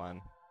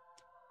 081.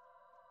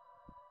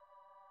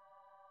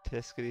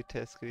 Tiskety,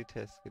 tiskety,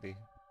 tiskety.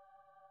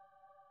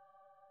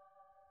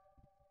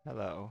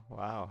 Hello.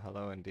 Wow,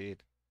 hello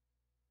indeed.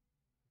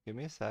 Give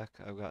me a sec,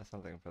 I've got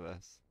something for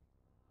this.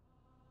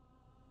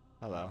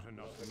 Hello. Not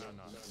enough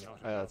mana.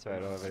 Oh, that's right, I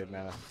don't have any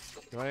mana.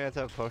 You want to guys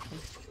have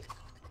potions?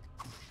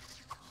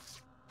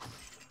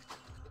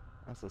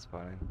 That's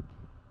disappointing.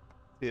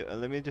 See,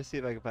 let me just see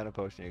if I can find a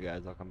potion, you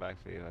guys. I'll come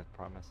back for you, I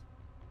promise.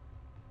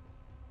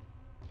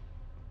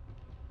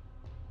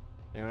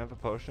 Anyone have a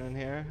potion in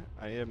here?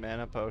 I need a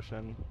mana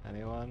potion.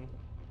 Anyone?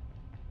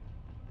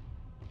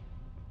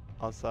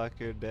 I'll suck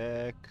your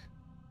dick.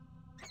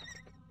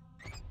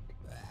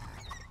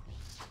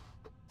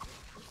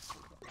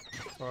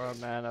 For a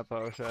mana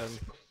potion.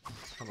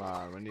 Come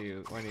on, when do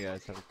you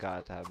guys have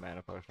got to have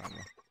mana potion on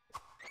you?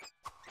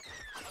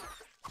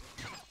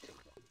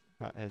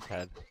 Not his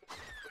head.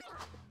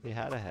 He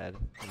had a head,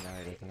 and now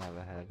he doesn't have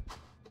a head.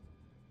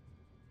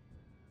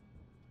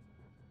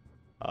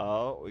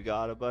 Oh, we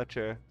got a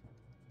butcher.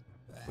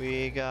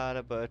 We got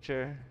a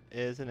butcher.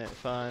 Isn't it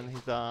fun?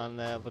 He's on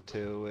level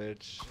 2,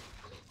 which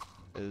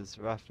is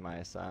rough,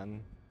 my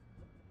son.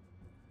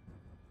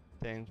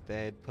 Think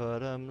they'd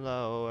put him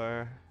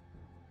lower.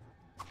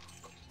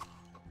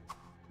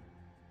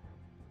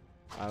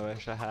 I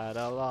wish I had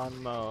a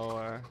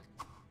lawnmower.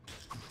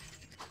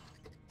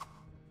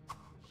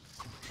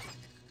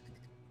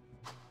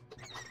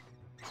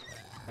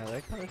 Are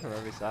they coming from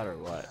every side or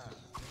what?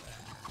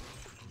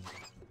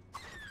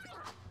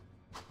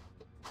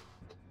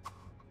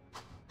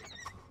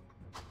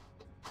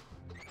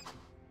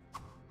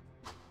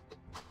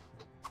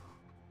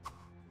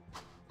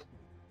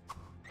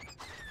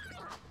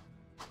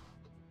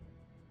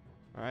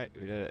 Alright,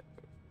 we did it.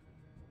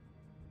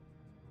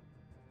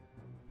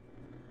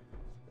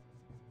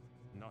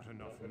 Not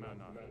enough mana.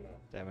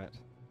 Damn it.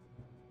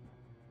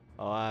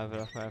 Oh, I have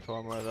enough mana for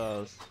one more of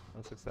those.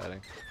 That's exciting.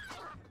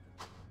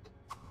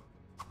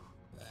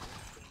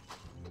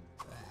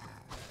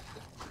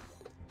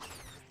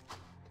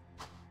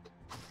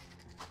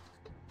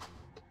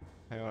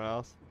 Anyone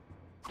else?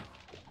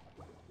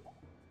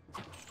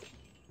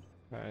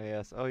 Alright,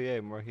 yes. Oh yay,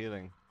 more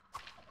healing.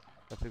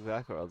 That's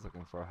exactly what I was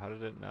looking for. How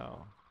did it know?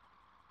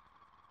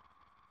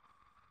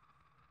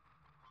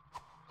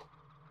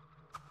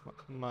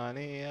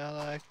 Money, I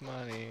like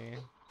money.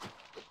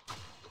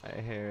 I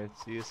hear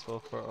it's useful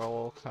for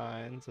all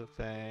kinds of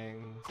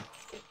things.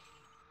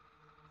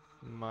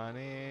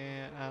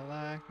 Money, I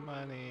like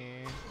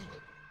money.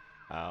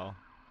 Ow.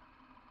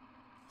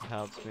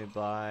 Helps me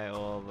buy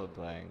all the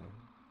bling.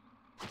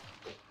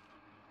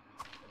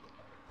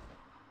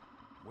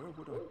 Where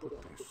would I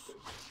put this?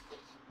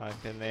 I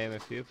can name a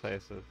few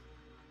places.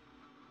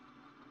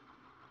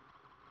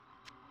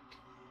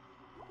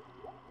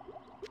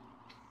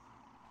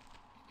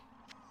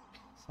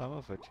 Some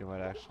of which you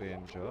might actually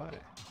enjoy.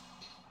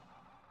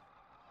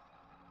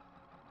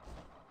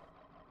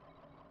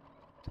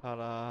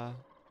 Ta-da!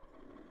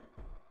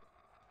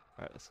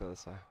 Alright, let's go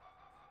this way.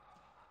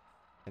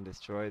 And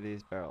destroy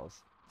these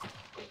barrels.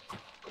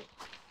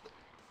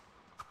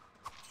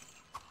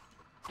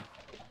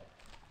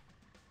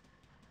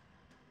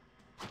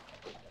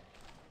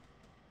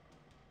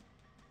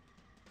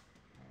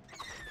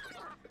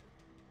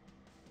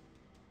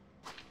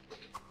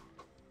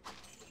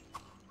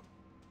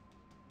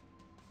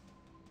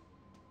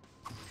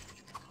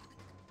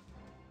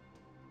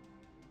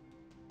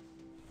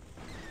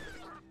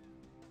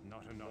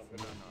 Not enough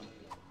mana.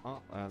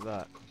 Oh, I have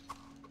that.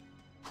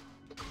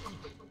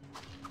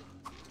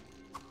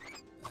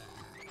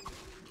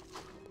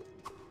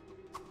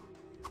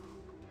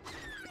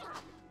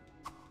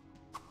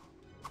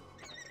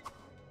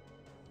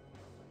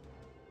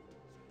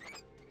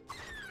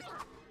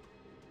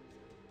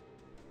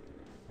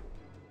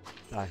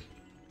 Die.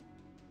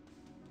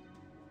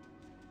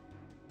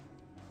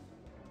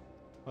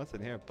 What's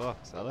in here?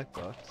 Books. I like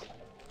books.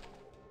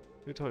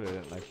 Who told you I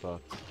didn't like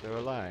books? They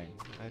were lying.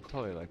 I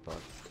totally like books.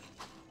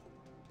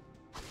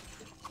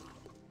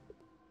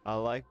 I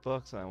like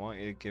books and I want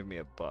you to give me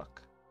a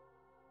book.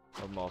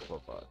 Or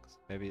multiple books.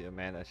 Maybe a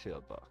Mana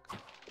Shield book.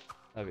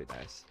 That'd be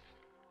nice.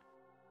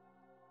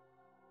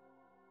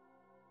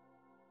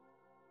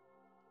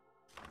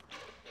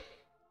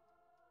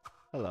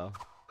 Hello.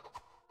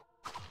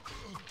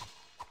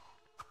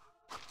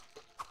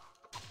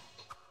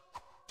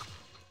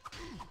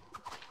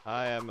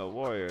 I am a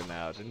warrior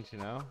now, didn't you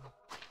know?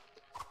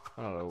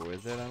 I'm not a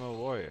wizard, I'm a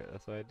warrior.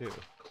 That's what I do.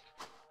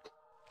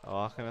 I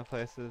walk into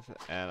places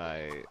and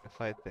I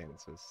fight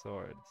things with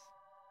swords.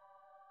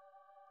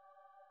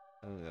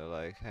 And they're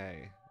like,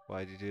 hey,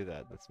 why'd you do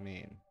that? That's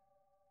mean.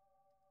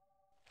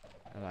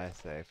 And I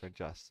say, for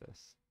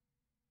justice.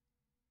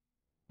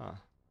 Huh.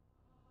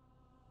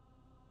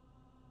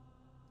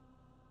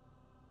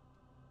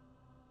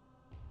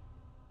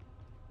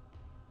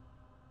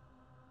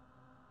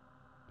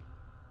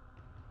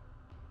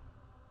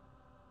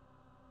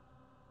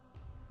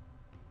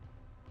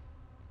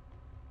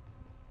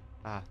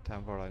 Ah,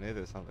 time portal. I knew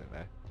there was something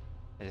there.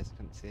 I just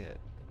couldn't see it.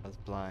 I was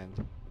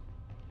blind.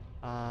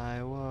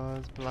 I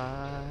was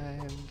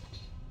blind.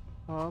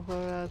 Over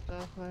at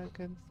the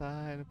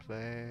Frankenstein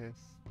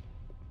place.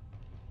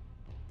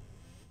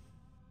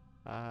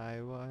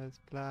 I was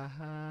blind.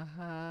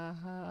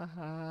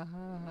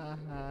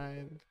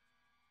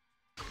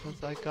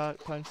 'Cause I got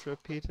punched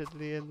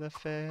repeatedly in the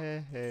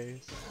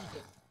face.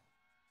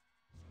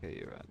 Okay,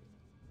 you run.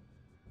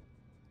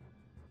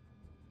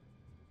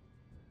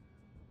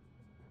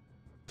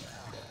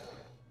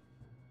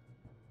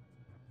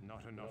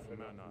 Not enough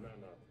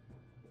mana.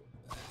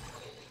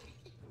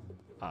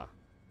 Ah.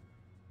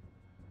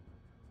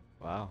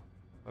 Wow.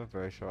 We're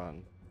very short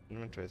on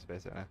inventory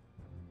space right now.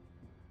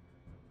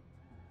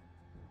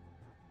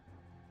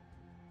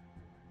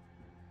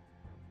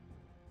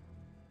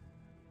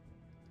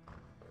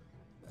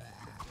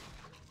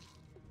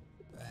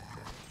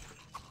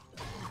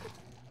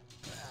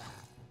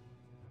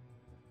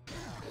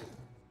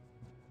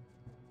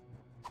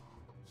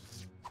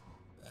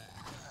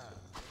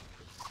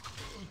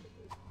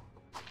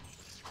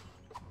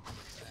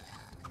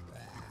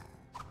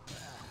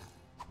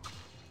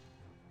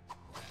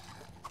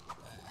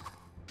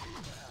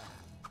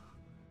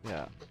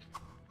 Yeah.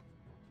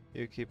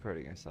 You keep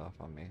hurting yourself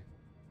on me.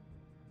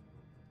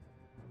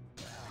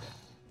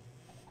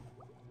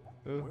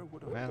 Ooh, Where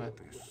would I mana. put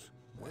this?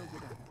 Where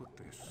would I put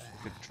this?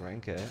 You could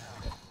drink it.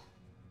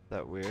 Is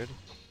that weird?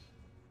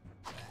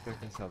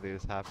 Drinking something you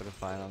just happen to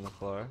find on the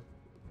floor.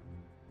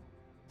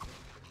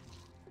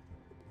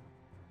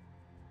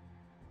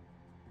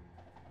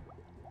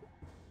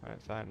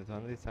 Alright, fine. Is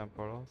one of these sound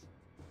portals?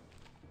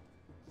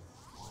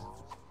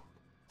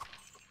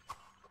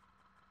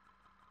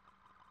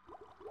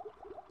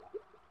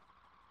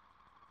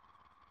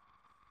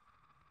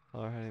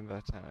 Well, we're heading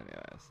back down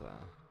anyway, so...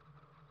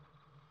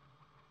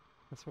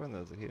 That's when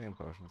there's a healing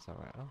potion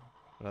somewhere. Oh,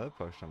 another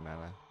potion of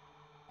mana.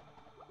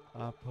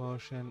 A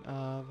potion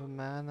of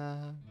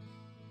mana.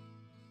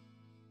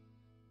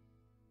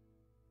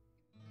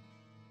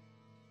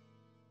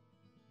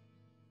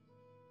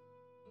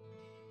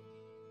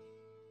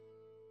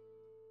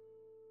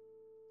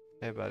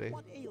 Hey, buddy.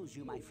 What ails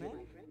you, my friend?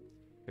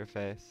 Your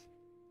face.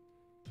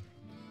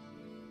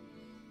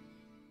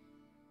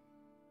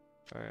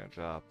 We're gonna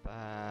drop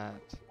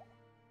that.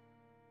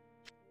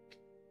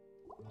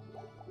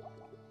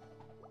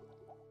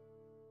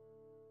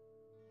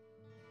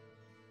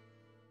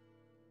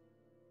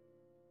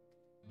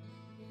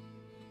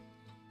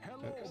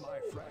 Hello, my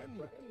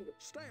friend.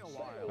 Stay a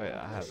while. Oh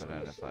yeah, I have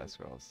identify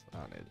scrolls. I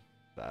don't need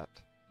that.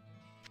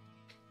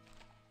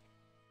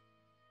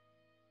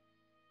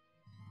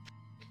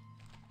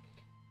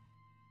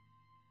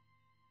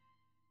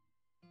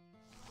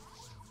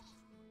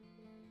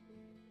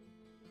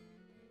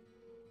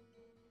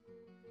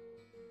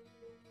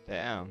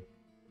 Damn.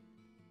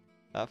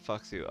 That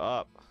fucks you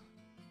up.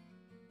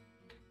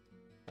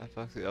 That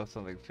fucks you up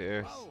something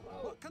fierce. Oh,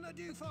 what can I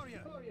do for you?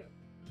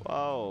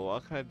 Whoa,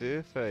 what can I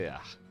do for ya?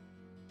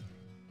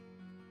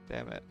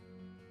 Damn it.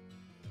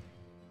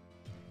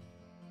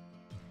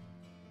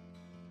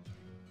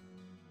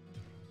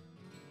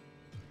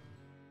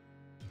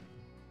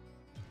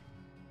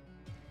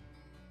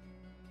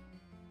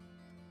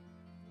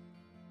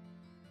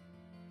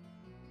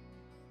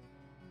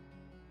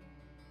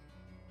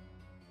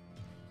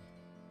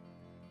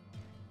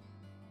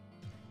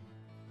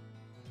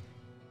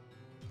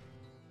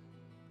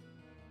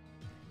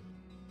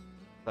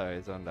 Sorry,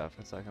 I zoned out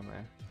for a second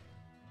there.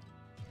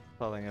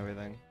 Pulling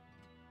everything.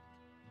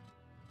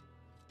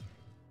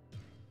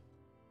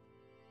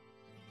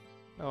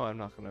 No, I'm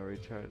not gonna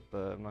recharge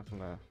the. I'm not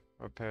gonna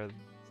repair the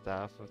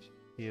staff of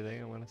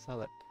healing. I'm gonna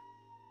sell it.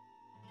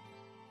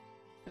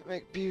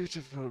 Make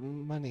beautiful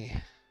money,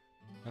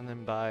 and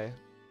then buy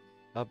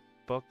a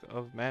book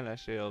of mana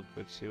shield,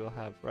 which she will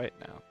have right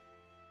now.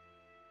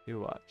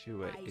 You watch, you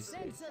wait, I you see.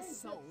 sense a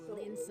soul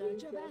in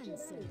search of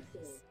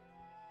answers.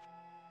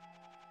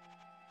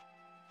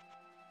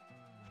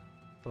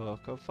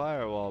 Book of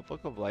Firewall,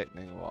 Book of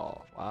Lightning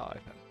Wall. Wow, I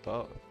got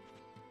both.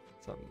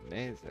 It's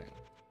amazing.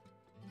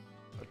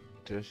 But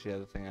does she have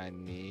the thing I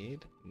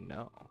need?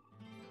 No.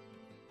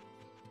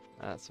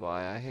 That's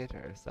why I hate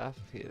her. Staff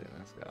of Healing,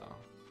 let's go.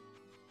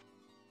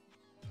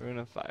 Rune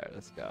of Fire,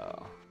 let's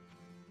go.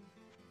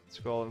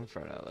 Scroll of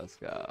Inferno, let's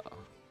go.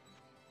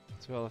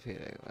 Scroll of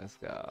Healing, let's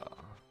go.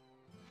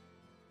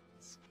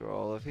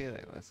 Scroll of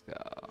Healing, let's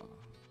go.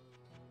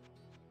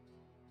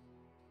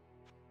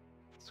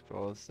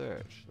 Scroll of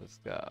Search, let's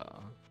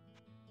go.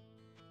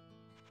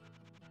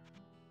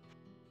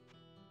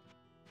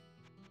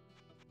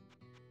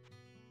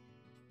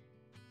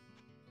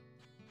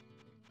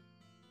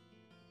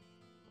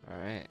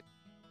 Alright.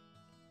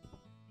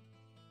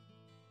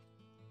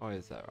 Oh,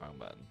 is that wrong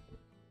button?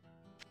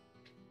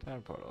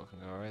 Time portal can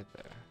go right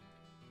there.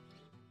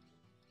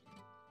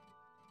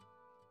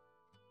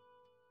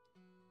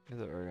 Here's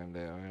what we're gonna do.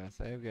 We're gonna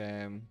save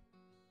game.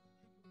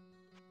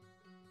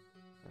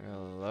 We're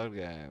gonna load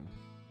game.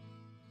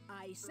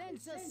 I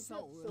sense a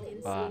soul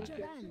in Bye. search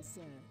of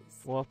answers.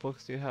 What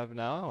books do you have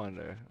now, I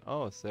wonder?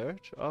 Oh,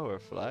 search? Oh,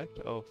 reflect?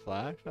 Oh,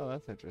 flash? Oh,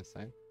 that's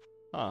interesting.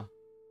 Huh.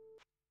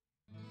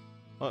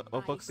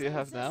 What books do you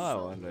have now, I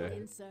wonder?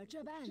 In search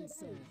of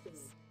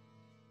answers.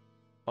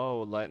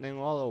 Oh, lightning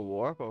wall, a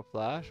warp, or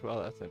flash?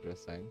 Well, that's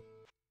interesting.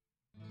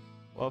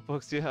 What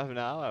books do you have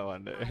now, I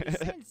wonder? I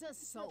sense a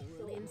soul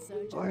in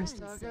search of We're answers.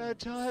 stuck in a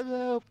time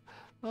loop!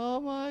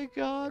 Oh my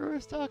god, we're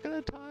stuck in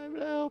a time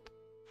loop!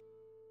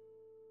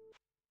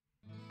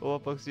 But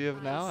what books do you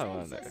have now, I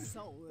wonder? sense a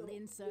soul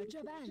in search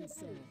of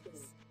answers.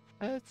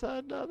 It's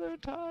another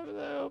time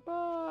loop!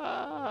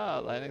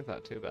 Ah! Lightning's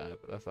not too bad,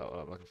 but that's not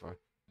what I'm looking for.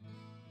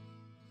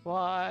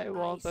 Why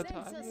won't the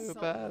time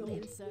loop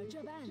end?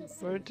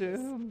 We're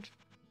doomed.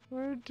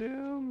 We're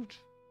doomed.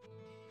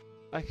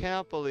 I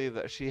cannot believe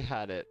that she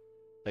had it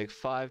like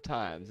 5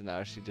 times and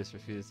now she just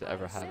refuses to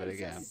ever have it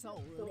again.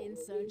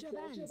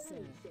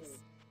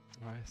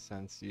 I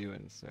sense you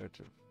in search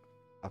of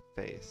a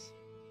face.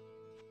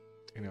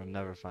 And you'll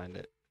never find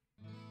it.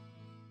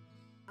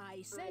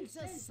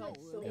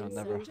 You'll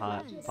never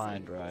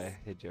find where I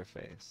hid your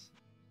face.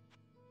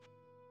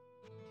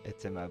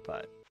 It's in my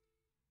butt.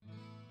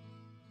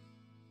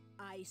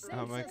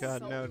 Oh my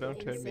god, no, don't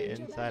turn me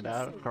inside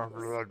out.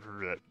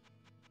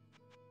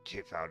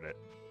 She found it.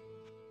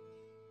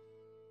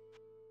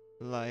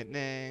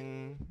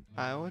 Lightning.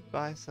 I would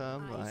buy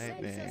some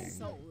lightning.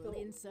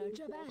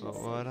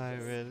 But what I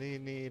really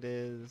need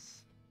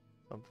is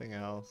something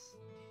else.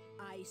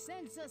 I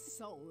sense a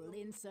soul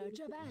in search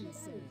of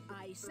answers.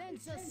 I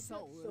sense a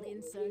soul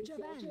in search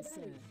of answers.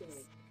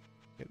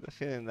 I get the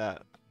feeling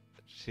that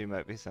she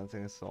might be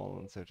sensing a soul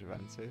in search of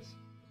answers.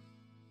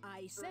 I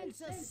I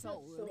sense a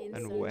soul in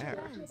And search where?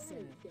 of answers.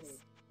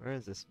 Where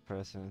is this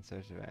person in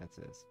search of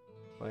answers?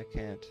 Why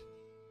can't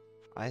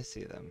I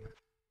see them?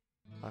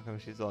 How come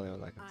she's the only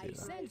one that can I see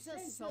them? sense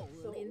a soul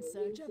in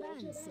search of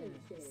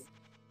answers.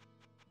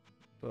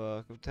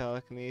 Book of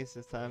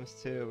Telekinesis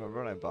 ×2. Remember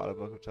when I bought a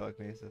book of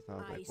Telekinesis and I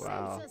was I like,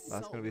 wow, sense a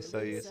that's going to be soul so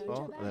in useful,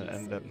 search of and then it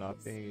ended up not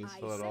answers. being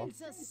useful I at all.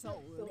 sense a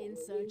soul in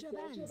search of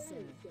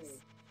answers.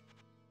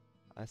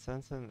 I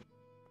sense an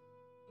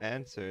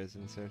answers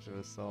in search of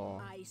a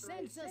soul. I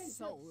sense a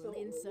soul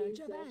in search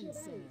of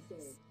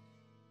answers.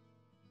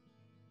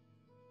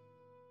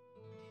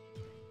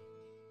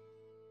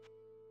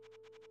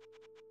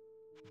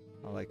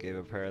 I like gave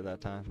a prayer that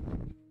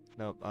time.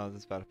 Nope, I was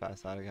just about to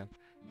pass out again.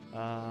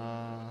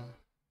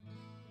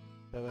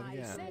 Say that I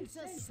again. sense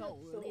a soul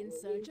in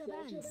search of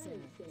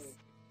answers.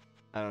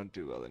 I don't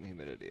do well in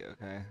humidity,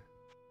 okay?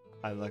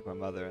 I'm like my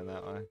mother in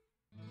that way.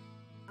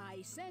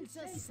 I sense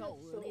a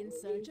soul in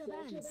search of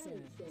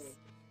answers.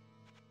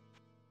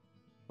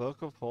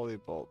 Book of Holy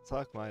Bolt,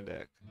 suck my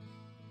dick.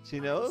 She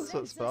knows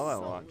what spell I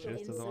want, she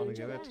just doesn't want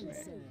to give it to me.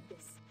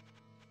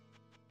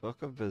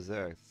 Book of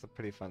Berserk, it's a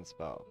pretty fun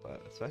spell,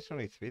 but especially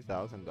only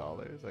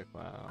 $3,000, like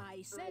wow.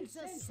 I sense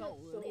a soul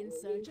in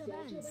search of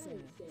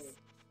answers.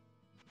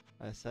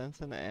 I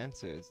sense an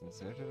answers in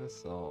search of a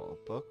soul.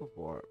 Book of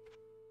Warp.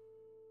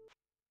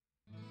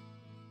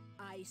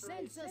 I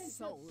sense a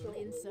soul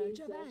in search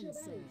of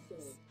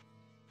answers.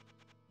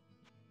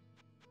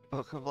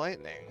 Book of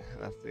Lightning,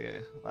 that's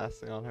the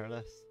last thing on her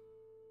list.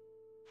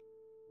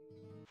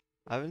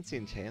 I haven't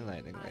seen Chain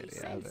Lightning I lately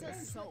sense either. a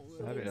soul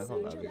That'd be, in I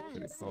thought search that'd of be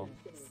pretty cool.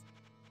 answers.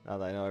 Now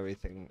that I know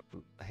everything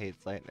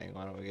hates lightning,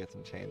 why don't we get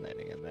some Chain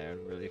Lightning in there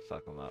and really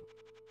fuck them up?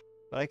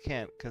 But I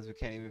can't, because we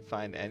can't even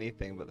find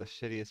anything but the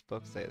shittiest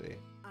books lately.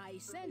 I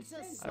sense a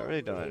I soul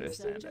really don't in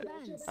understand search it.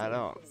 of I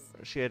don't. answers.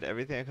 She had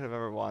everything I could have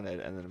ever wanted,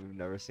 and then we've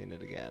never seen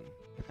it again.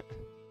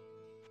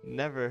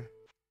 Never.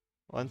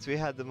 Once we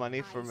had the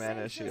money for I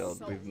Mana sense a Shield,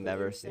 soul we've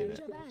never in seen search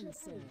it of answers.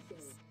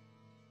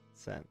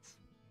 since.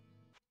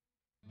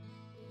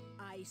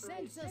 I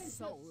sense a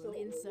soul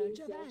in search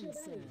of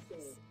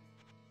answers.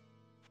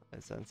 I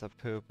sense a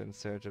poop in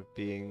search of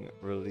being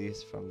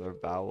released from their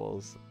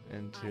bowels I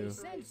into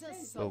sense a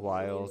the soul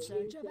wild in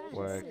search of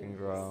where it can answers.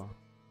 grow.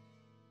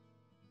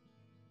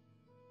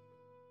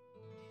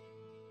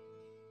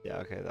 Yeah,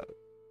 okay, that.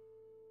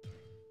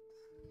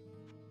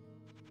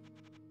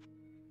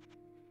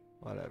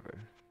 Whatever.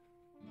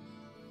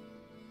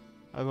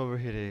 I'm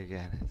overheating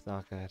again. It's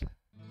not good.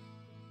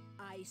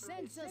 I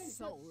sense a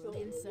soul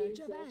in search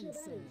of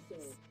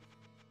answers.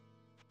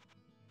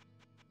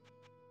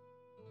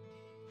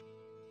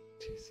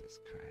 Jesus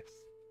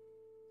Christ.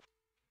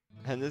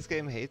 And this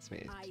game hates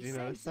me. I Did you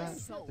notice sense a that?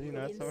 soul Did you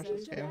notice in how much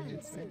this search of game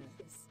hates me?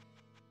 answers.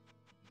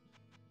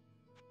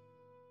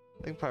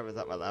 I think part of it is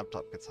that my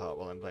laptop gets hot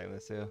while I'm playing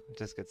this too. It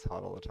just gets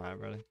hot all the time,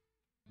 really.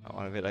 I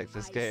want to be like,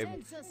 this I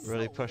game sense a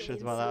really soul pushes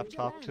in my search of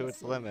laptop to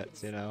its limits,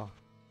 answers. you know?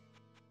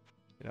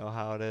 You know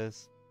how it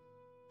is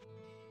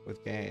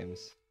with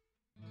games.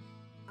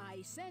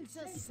 I sense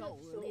a soul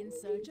in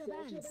search of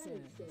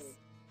answers.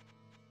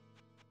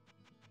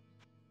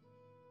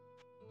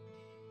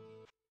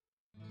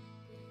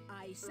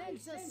 I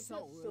sense a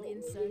soul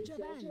in search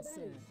of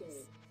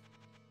answers.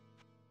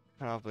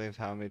 I don't believe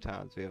how many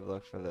times we have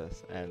looked for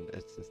this and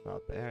it's just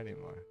not there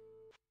anymore.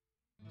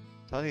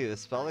 I'm telling you, the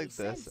spell I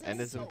exists sense a and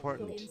is soul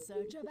important. in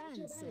search of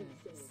answers.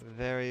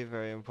 Very,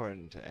 very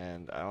important,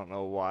 and I don't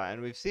know why.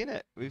 And we've seen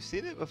it. We've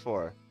seen it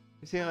before.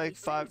 We've seen it I like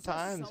 5 sense a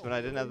times when I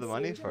soul didn't have the in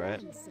money search for of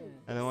it. answers.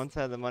 And then once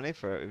I had the money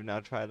for it, we've now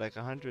tried like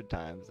 100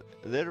 times.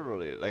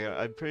 Literally, like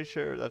I'm pretty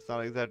sure that's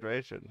not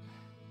exaggeration.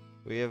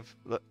 We have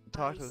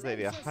talked to this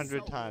lady sense a 100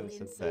 soul times in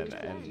since then, search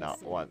of and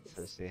not once has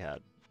answers. she had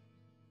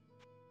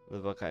the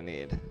book I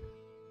need.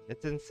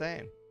 It's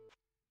insane.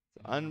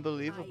 It's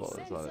unbelievable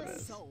I is what sense it a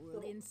is. soul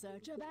in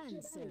search of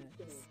answers.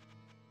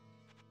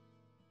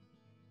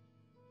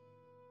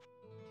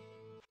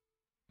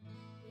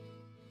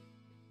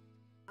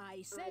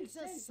 I sense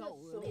a soul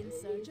in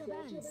search of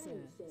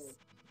answers.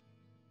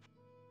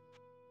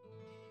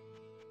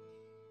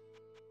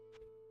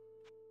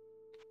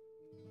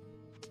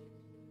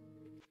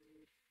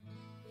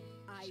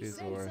 I She's the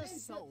sense a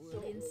worst. soul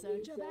in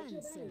search of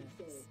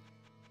answers.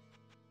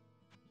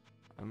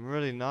 I'm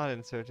really not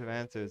in search of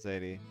answers,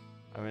 lady.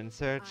 I'm in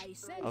search I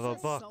sense of a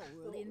book.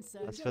 soul in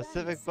search A of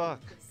specific book.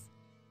 answers.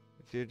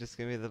 If you just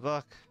give me the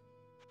book,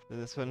 then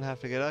this wouldn't have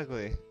to get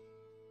ugly.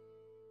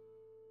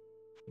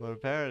 But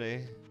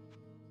apparently,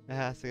 it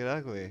has to get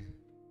ugly.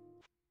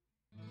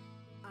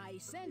 I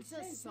sense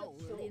a soul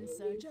in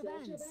search of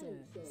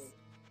answers.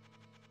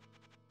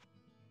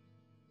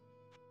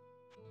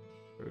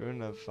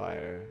 Rune of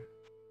Fire.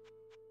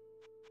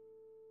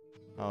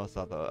 Oh, it's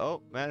not the.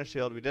 Oh, Mana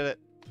Shield, we did it.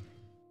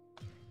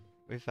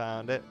 We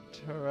found it.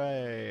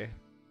 Hooray.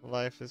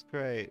 Life is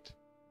great.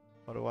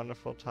 What a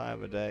wonderful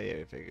time of day. Yeah,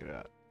 we figured it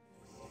out.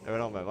 I don't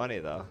have my money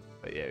though,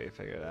 but yeah, we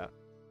figured it out.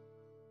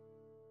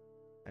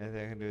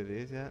 Anything I can do with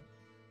these yet?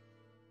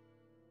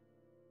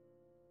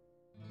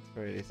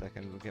 For 80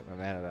 seconds, we'll get my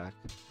mana back.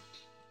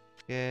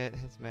 Get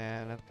his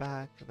mana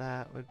back,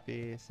 that would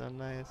be so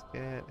nice.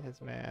 Get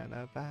his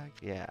mana back,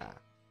 yeah.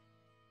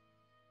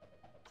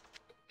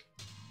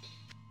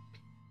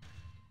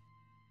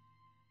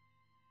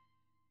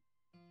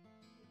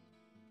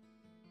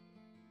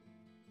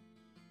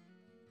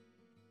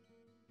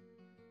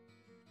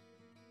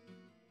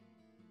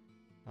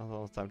 I was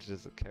almost tempted to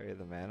just carry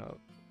the mana,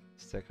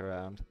 stick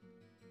around,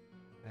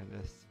 and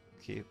just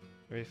keep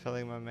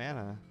refilling my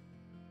mana.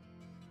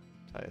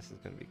 This is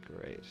gonna be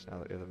great. Now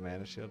that we have the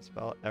mana shield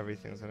spell,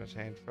 everything's gonna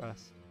change for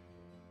us.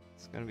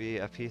 It's gonna be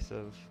a piece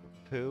of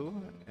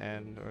poo,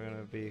 and we're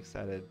gonna be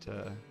excited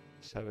to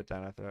shove it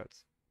down our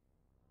throats.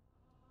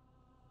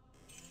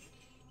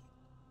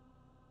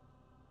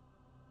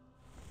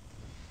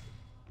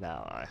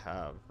 Now I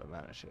have the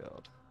mana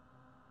shield.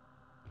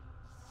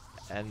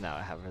 And now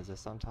I have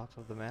resist on top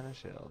of the mana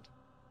shield.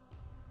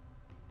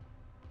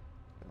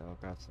 And then we'll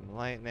grab some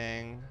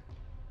lightning.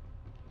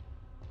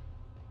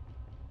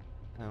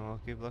 And we'll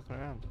keep looking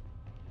around.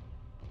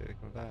 See if we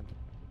can find.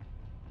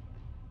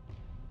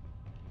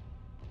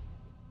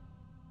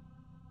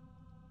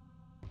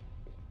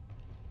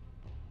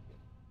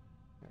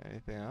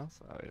 Anything else?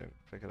 Oh, we didn't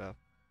pick it up.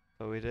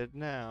 But we did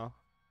now.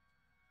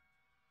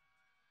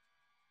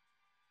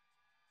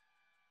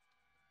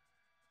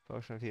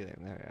 Potion of healing,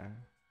 there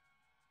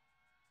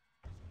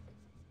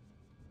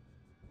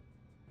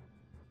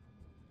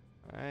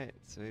we are. Alright,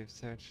 so we've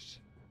searched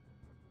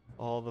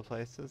all the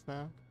places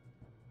now.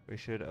 We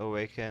should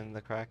awaken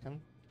the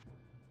Kraken.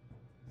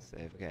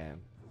 Save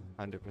game.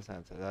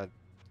 100%. So that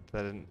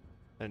didn't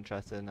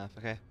trust it enough.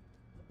 Okay.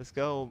 Let's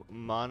go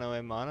mono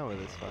a mono with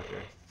this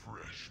fucker.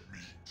 Fresh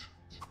meat.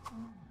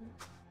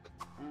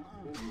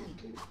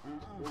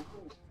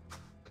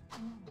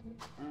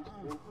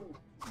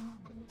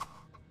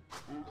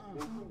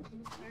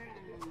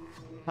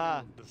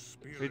 Ha! The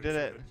spirits We did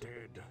it. of the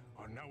dead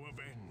are now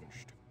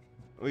avenged.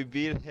 We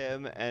beat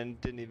him and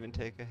didn't even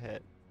take a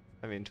hit.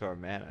 I mean, to our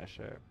mana,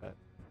 sure, but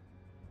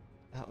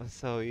that was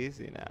so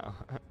easy now.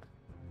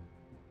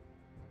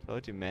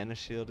 Told you, mana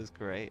shield is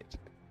great.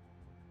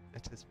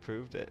 It just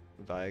proved it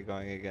by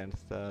going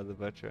against the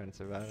butcher and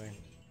surviving.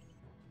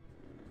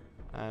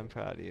 I'm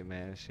proud of you,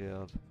 mana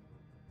shield.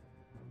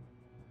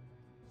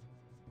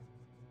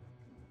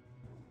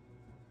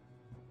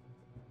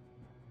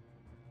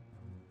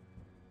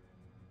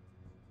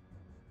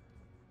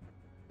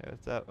 Hey,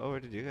 what's up? Oh, where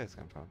did you guys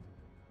come from?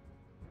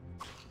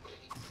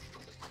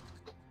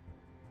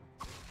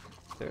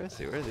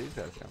 Seriously, where did these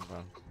guys come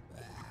from?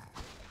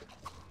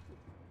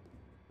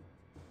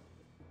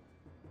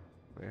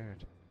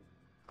 Weird.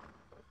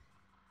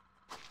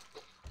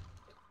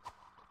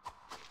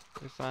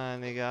 We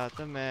finally got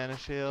the mana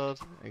shield.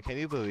 And can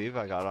you believe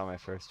I got it on my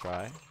first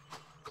try?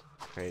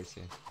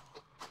 Crazy.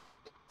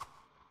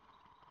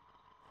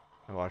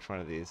 I watched one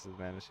of these with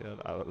mana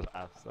shield. I would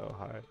laugh so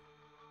hard.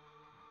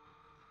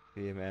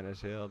 Be a mana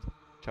shield.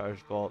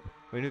 Charged bolt.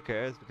 I mean, who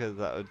cares? Because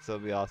that would still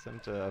be awesome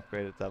to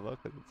upgrade its level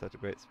because it's such a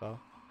great spell.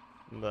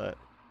 But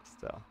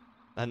still.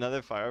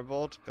 Another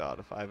firebolt? God,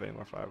 if I have any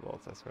more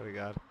firebolts, I swear to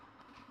God.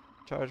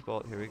 Charge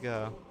bolt, here we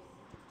go.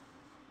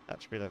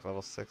 That should be like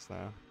level 6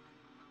 now.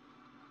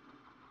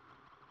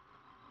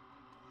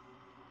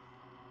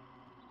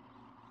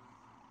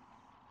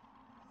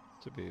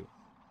 Should be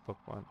book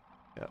 1.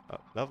 Yeah,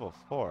 level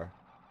 4.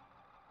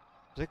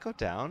 Did it go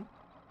down?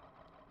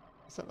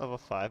 Was it level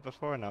 5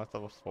 before and now it's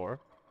level 4?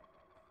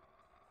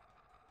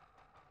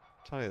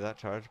 Tell you that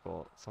charge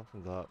bolt,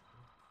 something's up.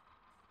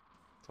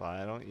 That's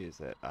why I don't use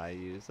it. I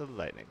use a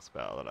lightning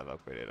spell that I've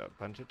upgraded a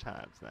bunch of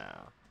times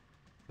now.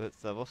 So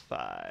it's level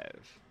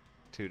 5.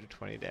 2 to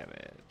 20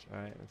 damage.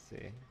 Alright, let's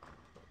see.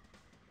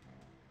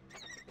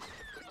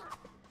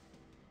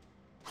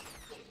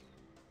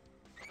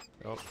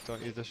 Oh,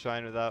 don't use the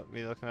shrine without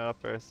me looking it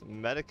up first.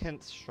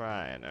 Medicant's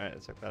Shrine. Alright,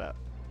 let's check that out.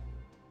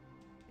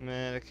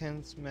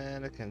 Medicants,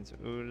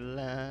 ooh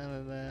la la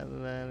la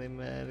la,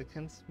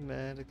 medicants,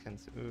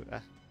 ooh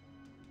ah.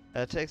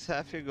 It takes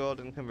half your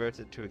gold and converts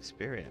it to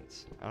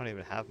experience. I don't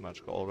even have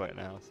much gold right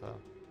now, so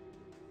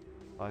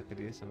I could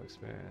use some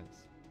experience.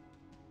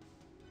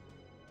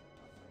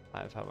 I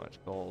have how much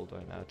gold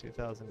right now?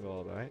 2,000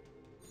 gold, right?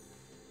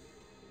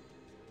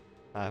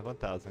 I have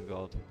 1,000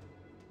 gold.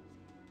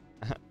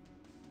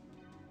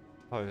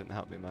 Probably didn't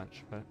help me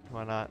much, but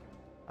why not?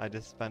 I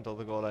just spent all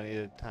the gold I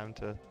needed time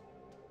to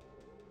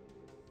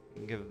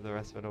give the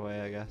rest of it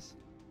away, I guess.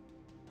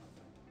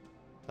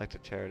 Like to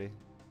charity.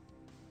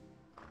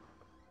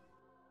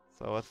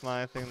 So what's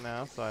my thing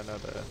now? So I know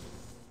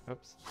the...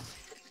 Oops.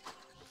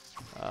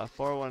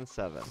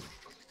 417.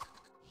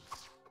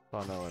 So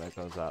I'll know when it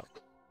goes up.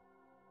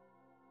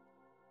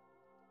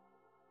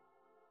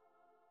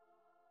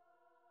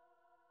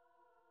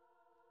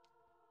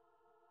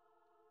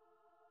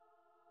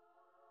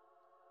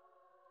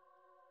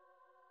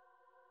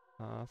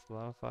 Oh, that's a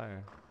lot of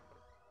fire.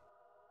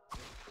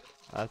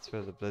 That's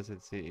where the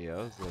Blizzard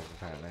CEOs live,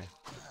 apparently.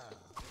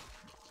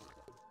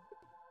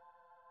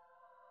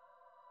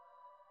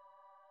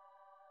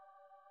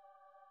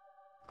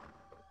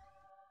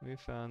 We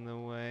found the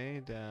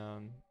way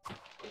down.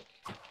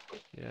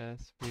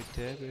 Yes, we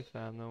did. We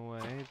found the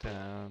way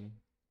down.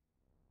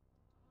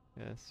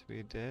 Yes,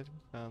 we did.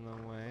 We found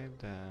the way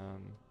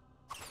down.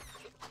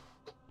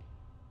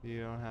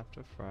 You don't have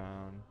to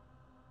frown.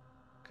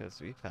 Because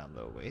we found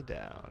the way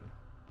down.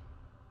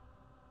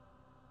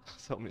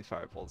 So many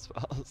firebolt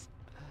spells.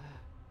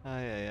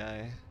 Ay, ay,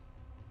 ay.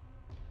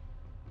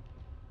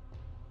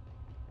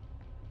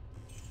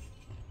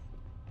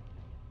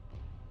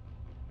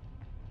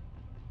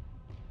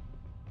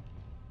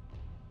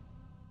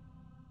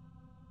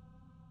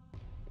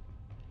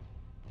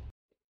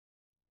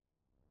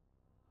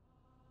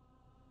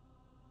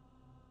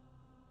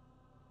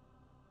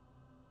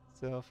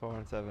 Still 4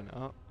 and 7.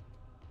 Oh,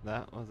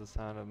 that was the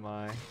sound of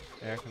my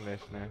air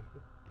conditioner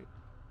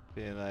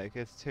being like,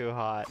 it's too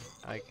hot.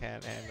 I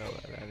can't handle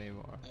it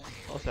anymore.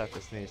 Also have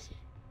to sneeze.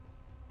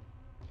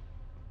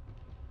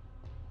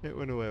 It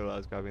went away while I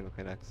was grabbing the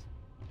Kleenex.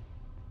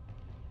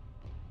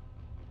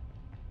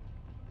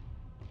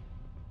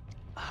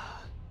 So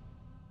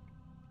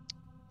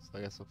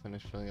I guess we'll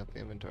finish filling up the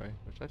inventory,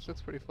 which actually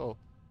looks pretty full,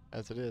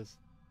 as it is.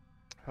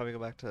 Probably go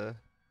back to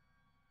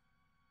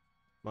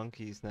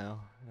monkeys now,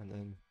 and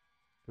then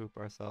poop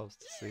ourselves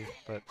to sleep,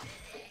 but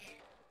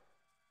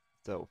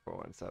still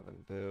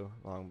 417, boo,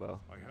 longbow.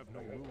 I have no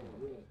room.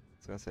 I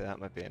was gonna say that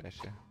might be an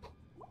issue.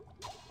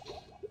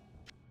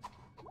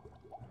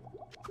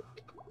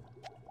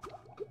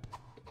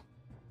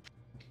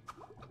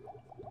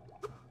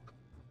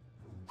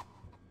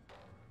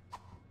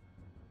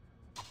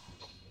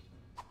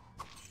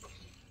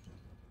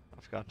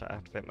 I forgot to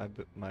activate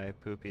my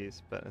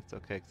poopies, but it's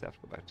okay because I have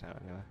to go back down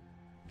anyway.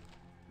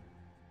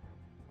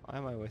 Why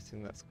am I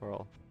wasting that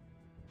squirrel?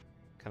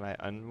 Can I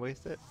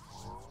unwaste it?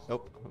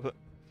 Nope.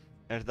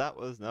 And that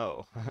was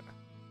no.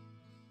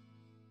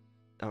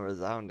 A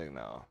resounding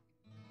no.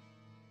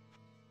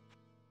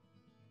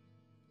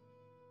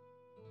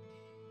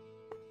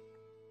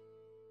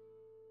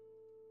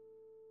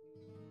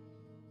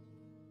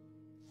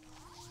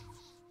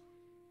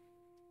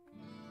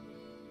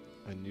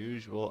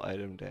 Unusual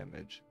item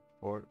damage.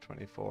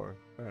 424.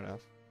 Fair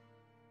enough.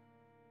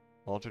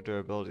 Alter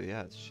durability.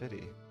 Yeah, it's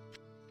shitty.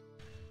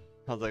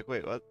 I was like,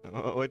 wait, what?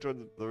 Which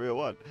one's the real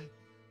one?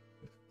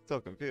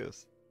 So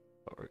confused.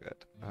 But we're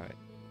good. Alright.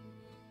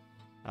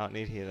 I don't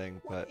need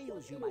healing, but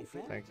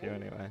thank you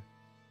anyway.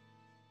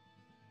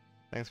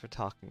 Thanks for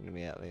talking to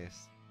me at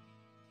least.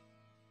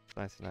 It's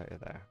nice to know you're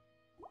there.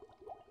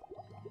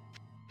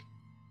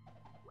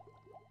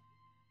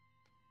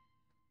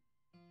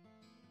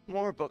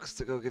 More books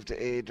to go give to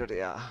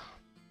Adria.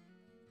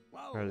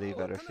 Or leave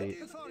at her feet.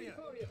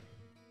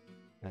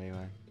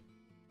 Anyway.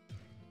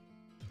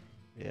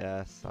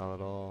 Yes, a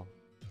little.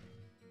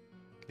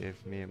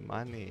 Give me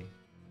money.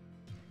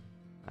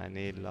 I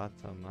need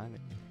lots of money.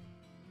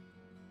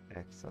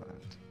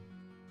 Excellent.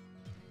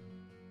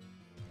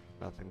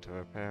 Nothing to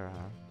repair,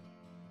 huh?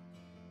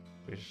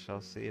 We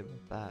shall see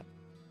about that.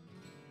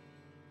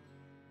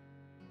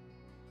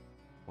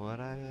 What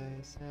I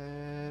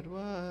said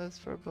was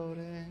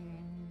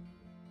foreboding.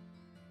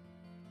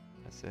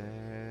 I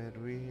said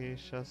we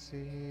shall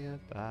see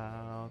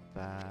about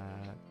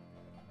that.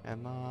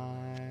 Am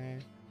I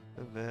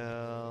the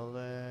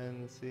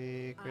villain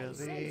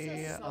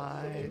secretly?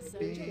 I'd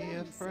be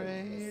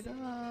afraid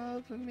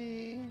of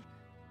me.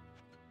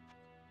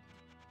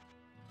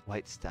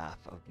 White staff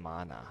of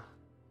mana.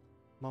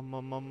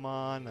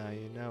 Mana,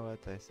 you know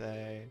what they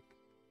say.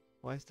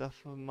 White staff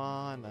of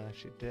mana,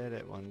 she did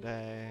it one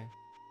day.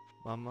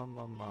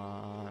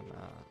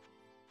 Mana.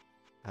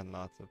 And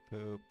lots of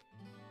poop.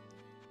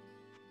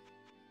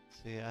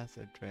 She has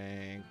to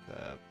drink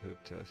the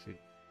poop till she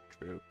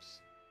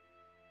droops.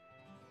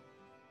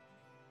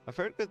 I've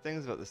heard good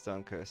things about the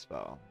Stone Curse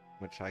spell,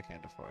 which I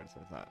can't afford, so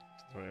it doesn't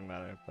really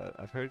matter, but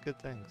I've heard good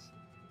things.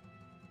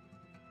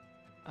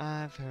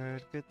 I've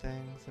heard good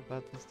things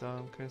about the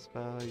Stone Curse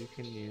spell. You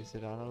can use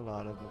it on a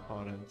lot of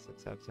opponents,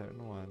 except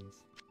certain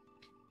ones.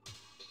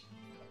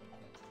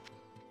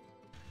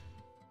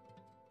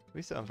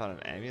 We still haven't found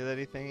an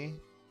amulet-y thingy?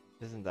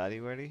 Isn't that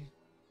weirdy?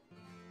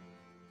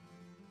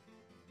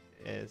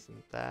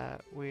 Isn't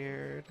that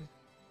weird?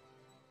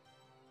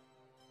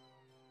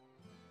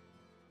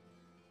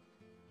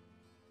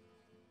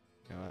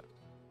 You know what?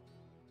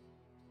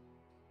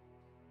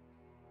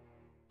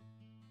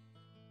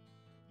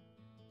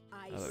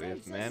 Now that we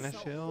have mana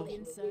shield,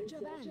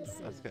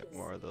 let's get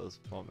more of those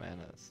full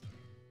manas.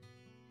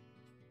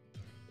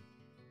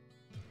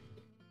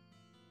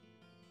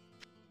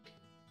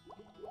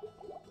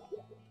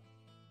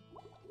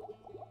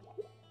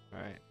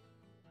 Alright.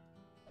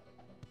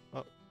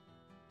 Oh.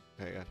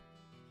 Okay, good.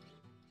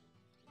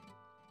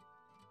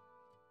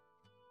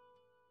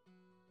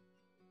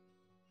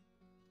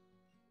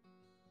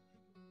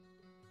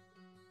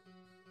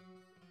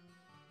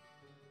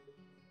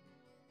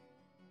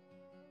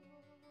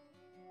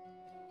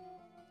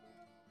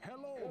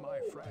 Hello, my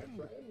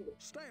friend.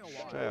 Stay a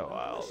while. Stay a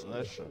while,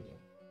 listen.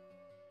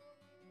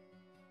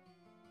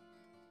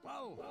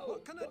 Well,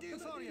 what can I do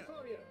for you?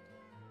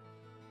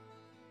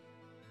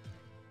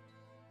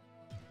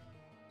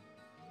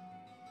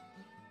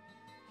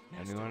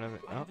 Anyone have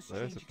it? I have Oh,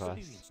 there's a strange plus.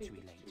 experience to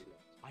relate.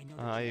 I know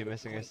Oh, that are you you have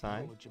missing your great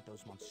sign? knowledge of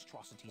those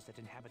monstrosities that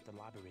inhabit the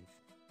labyrinth,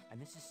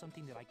 and this is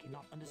something that I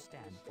cannot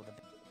understand for the...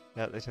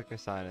 Yeah, they took your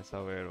sign. It's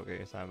so weird. We'll get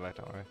your sign back,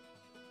 don't worry.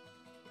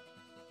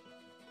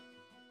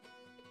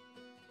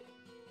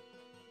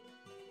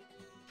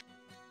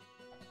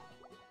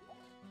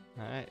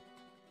 Alright.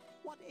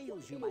 What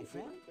ails you, my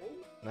friend?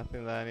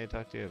 Nothing that I need to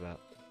talk to you about.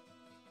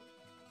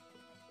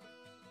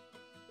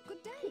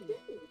 Good day.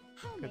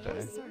 How may Good I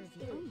day. serve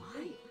you? Oh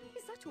my,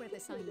 is that where the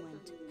sign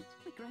went?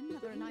 My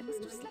grandmother and I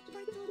must have slept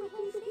right through the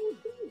whole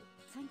thing.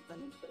 Thank the...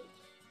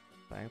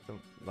 Thank the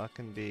luck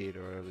indeed,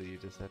 or whatever you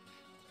just said.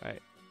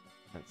 Alright.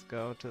 Let's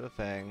go to the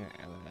thing,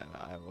 and then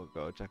I will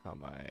go check on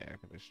my air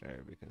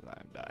conditioner because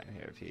I'm dying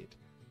here of heat.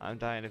 I'm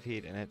dying of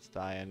heat, and it's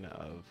dying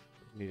of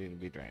needing to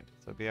be drained.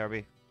 So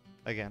BRB.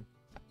 Again.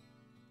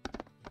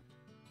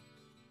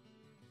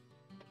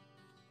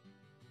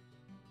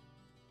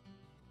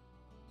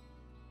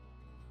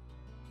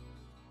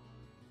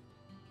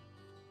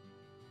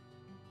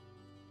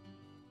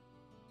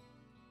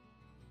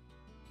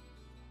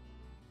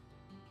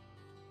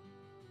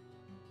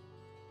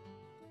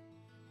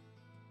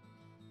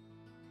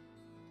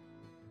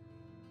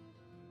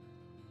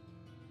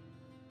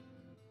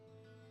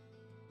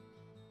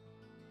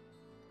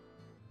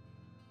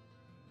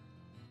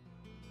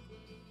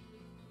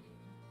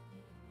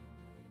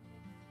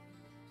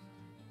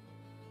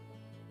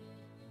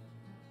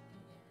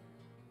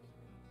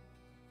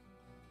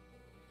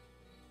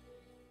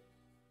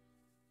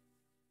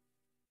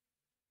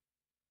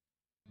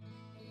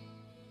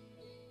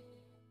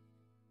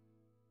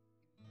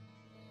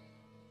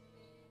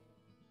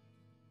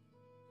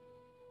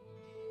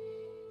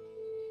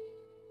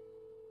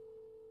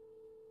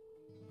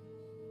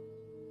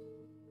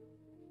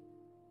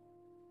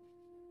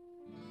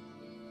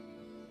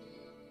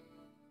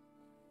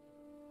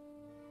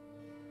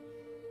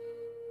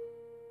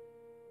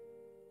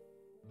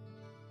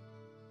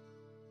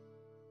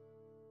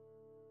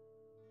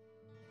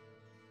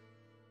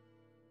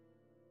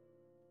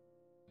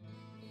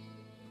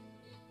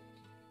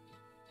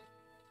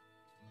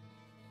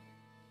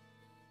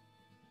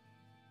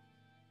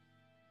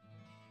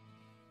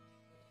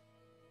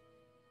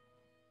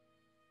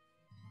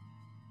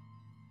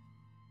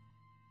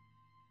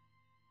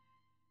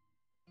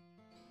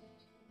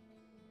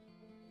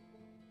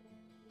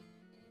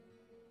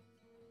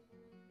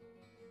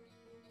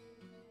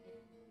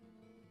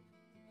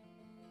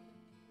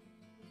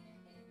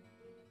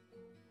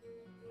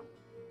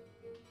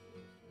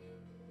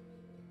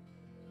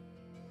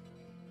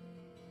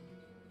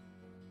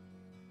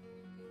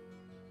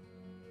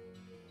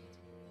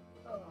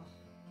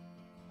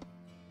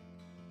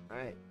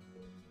 Alright.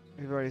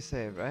 We've already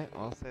saved, right?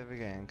 I'll save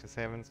again, because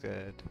saving's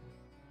good.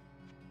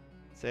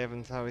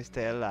 Saving's how we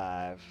stay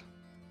alive.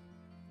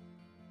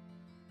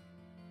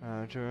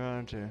 Roger,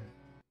 roger.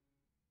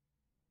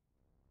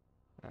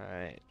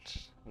 Alright.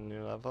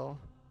 New level.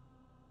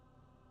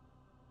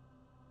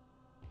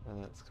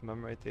 And let's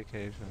commemorate the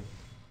occasion.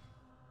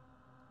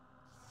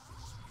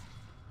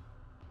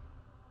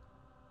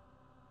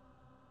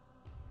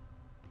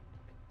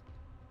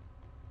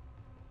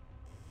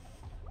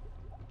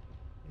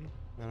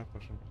 Not a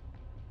question.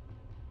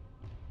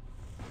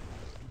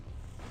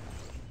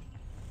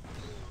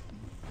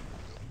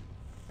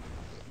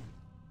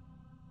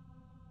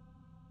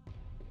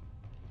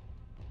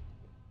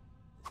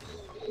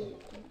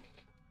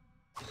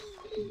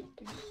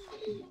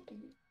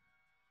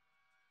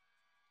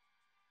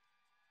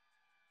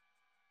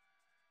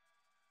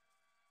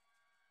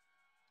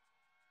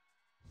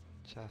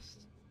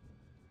 Chest.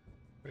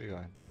 Where are you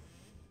going?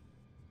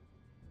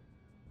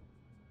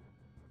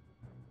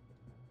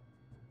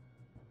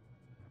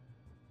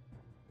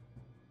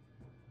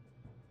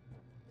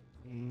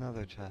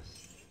 Another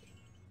chest.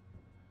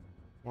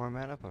 More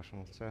mana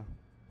potions too.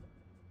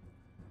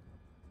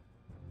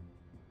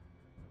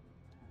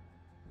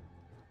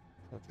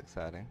 That's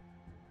exciting.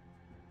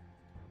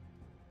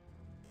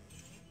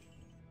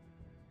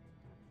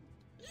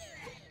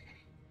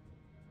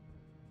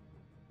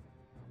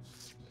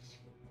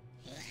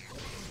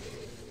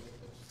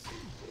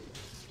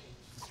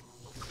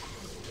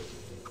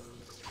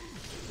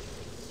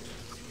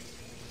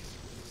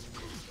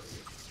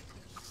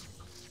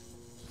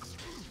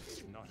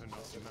 Not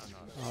enough mana.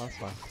 Oh, that's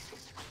fine.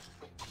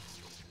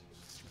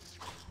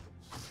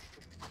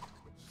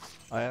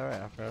 Oh yeah,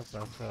 right, I forgot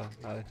about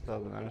I still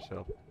have the mana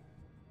shield.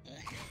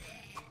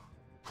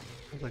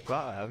 I was like,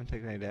 wow, I haven't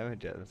taken any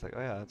damage yet. It's like, oh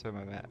yeah, that's where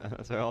my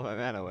that's where all my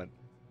mana went.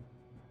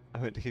 I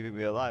went to keeping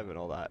me alive and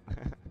all that.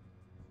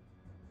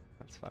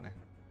 That's funny.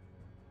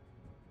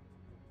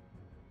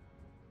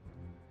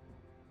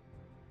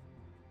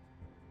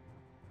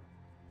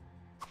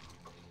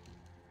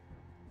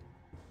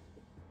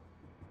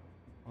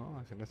 Oh,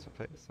 I can just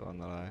replace the one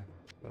that I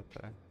put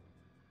there.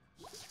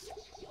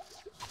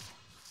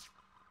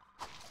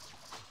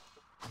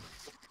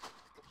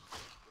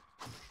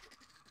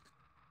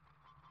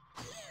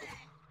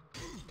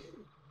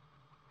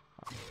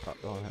 That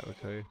don't hit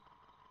with two.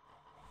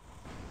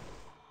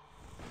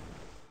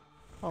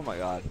 Oh my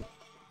god.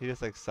 He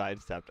just like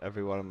sidestepped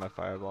every one of my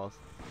fireballs.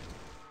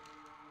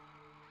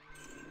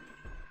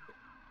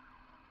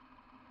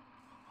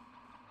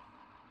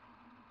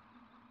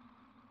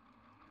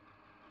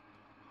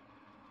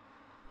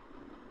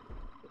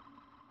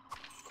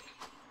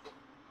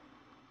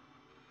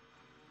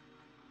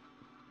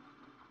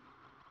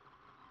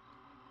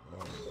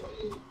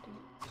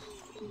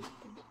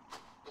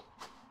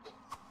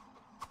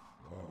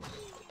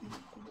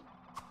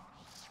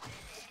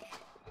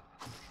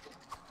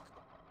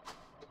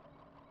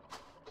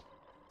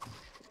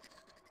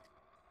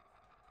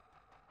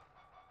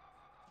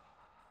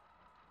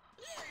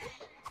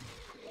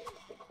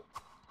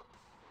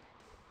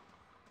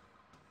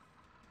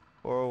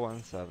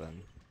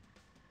 Seven.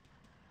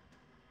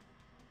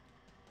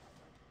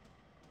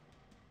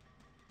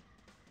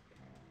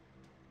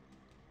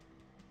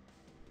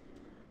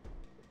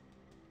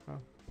 Oh,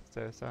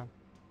 stairs down.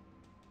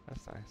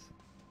 That's nice.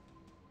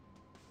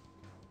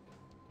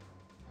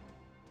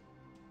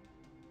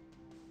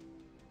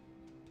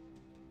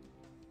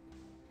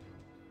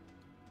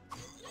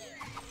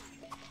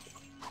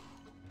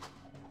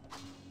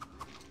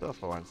 Still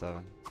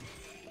 417.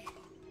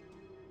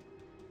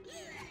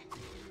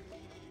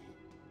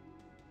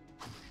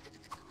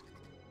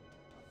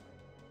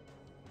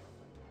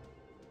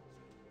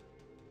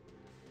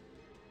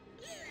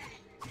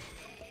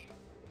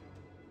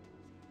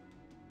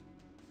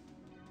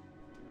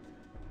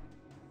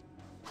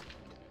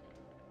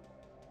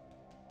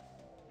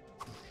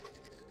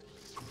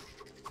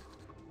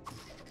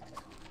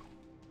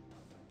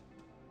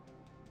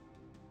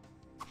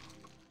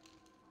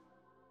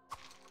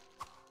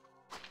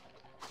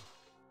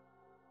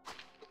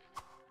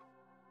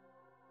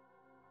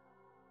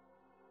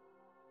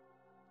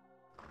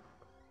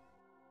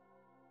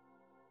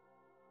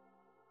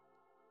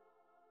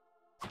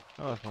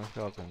 Oh, that's my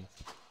skeletons.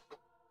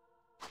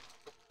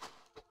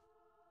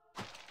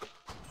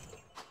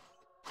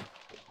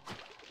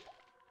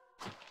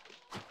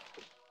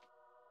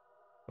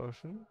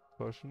 Potion?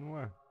 Potion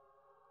where?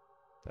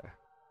 There.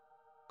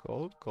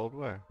 Gold? Gold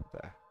where?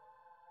 There.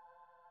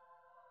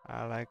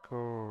 I like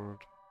gold.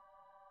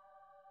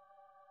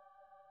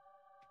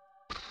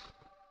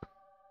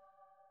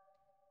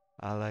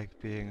 I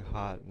like being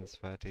hot and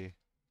sweaty.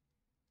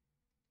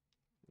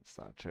 It's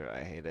not true,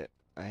 I hate it.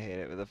 I hate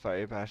it with a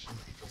fiery passion.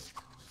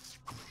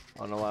 I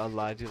don't know why I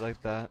lied to you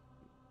like that.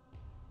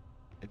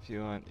 If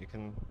you want, you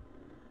can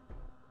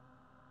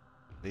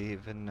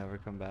leave and never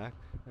come back,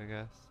 I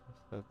guess.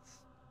 If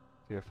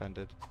you're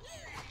offended.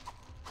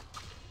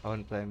 I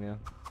wouldn't blame you.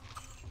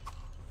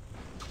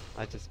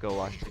 I'd just go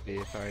watch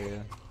TV if I were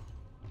you.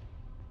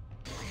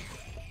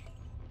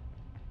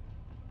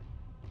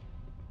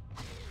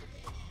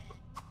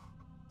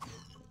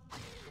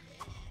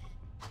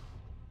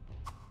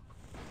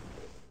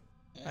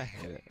 I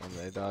hate it when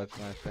they dodge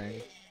my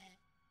thing.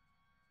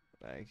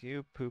 Like,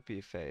 you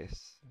poopy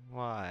face.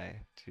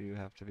 Why do you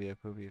have to be a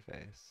poopy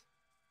face?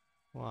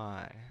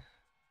 Why?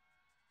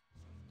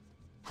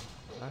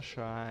 A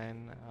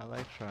shrine. I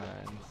like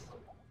shrines.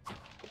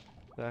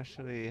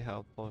 Especially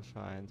helpful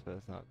shrines, but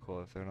it's not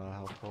cool if they're not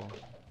helpful.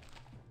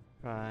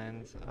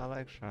 Shrines. I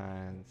like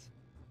shrines.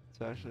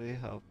 Especially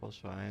helpful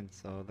shrines,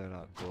 so they're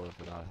not cool if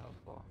they're not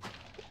helpful.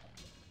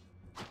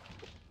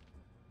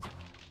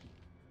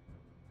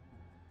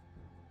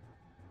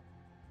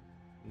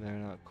 They're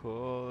not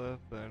cool if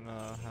they're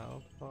not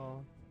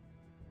helpful.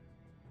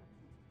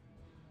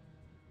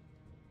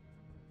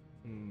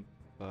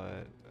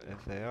 But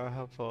if they are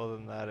helpful,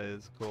 then that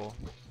is cool.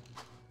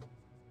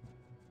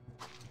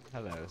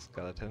 Hello,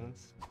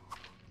 skeletons.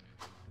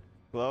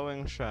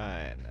 Glowing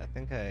Shrine. I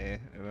think I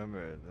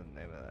remember the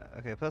name of that.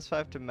 Okay,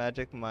 +5 to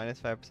magic,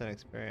 -5%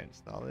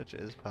 experience. Knowledge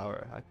is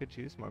power. I could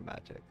use more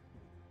magic.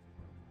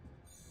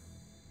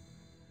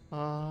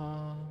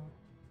 My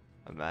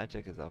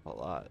magic is up a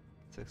lot.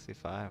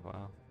 65,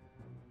 wow.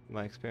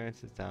 My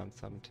experience is down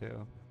some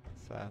too.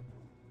 Sad.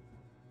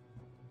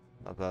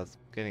 Although I was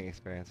getting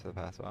experience for the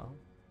past while.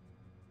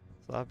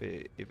 So that'll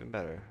be even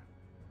better.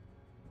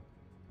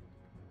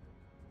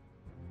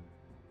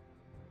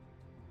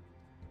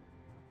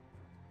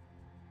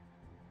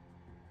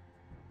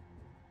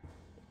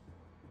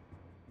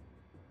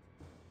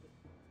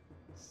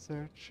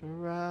 Search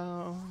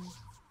around.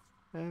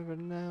 Every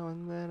now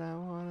and then I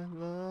wanna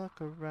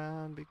look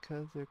around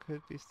because there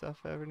could be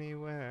stuff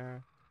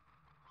anywhere.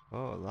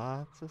 Oh,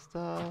 lots of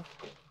stuff.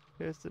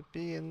 Here's the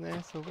bee in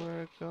there, so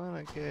we're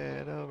gonna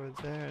get over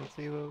there and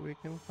see what we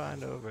can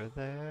find over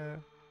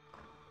there.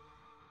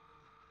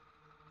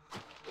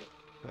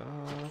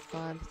 Gonna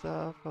find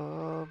stuff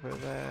over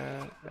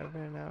there.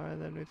 Every now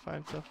and then we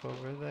find stuff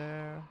over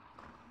there.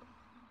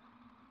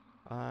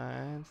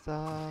 Find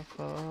stuff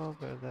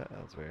over there.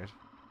 That's weird.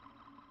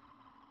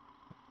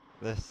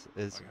 This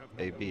is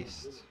a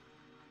beast.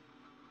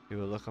 You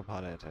will look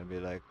upon it and be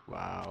like,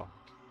 wow.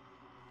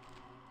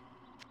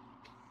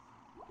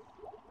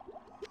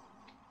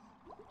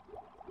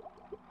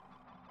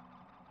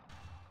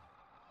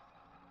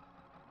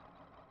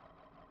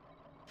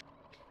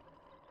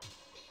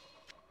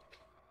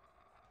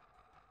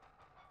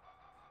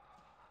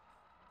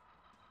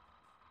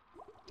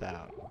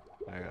 down.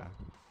 There you go.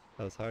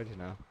 That was hard, you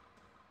know.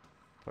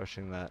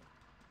 Pushing that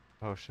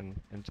potion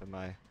into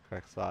my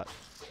correct slot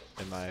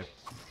in my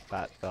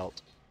fat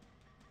belt.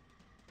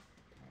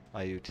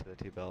 My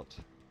utility belt.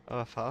 Oh,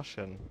 a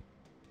falchion.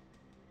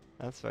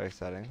 That's very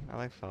exciting. I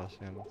like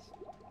falchions.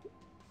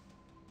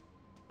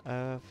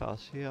 A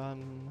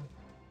falchion.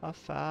 A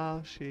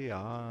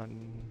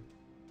falchion.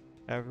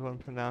 Everyone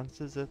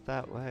pronounces it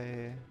that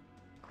way.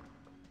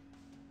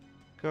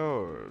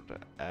 Gold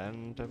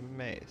and a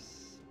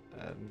mace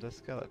and a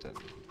skeleton.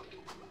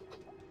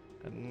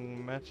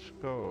 And much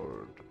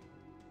gold.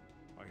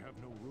 I have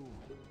no room.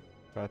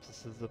 Perhaps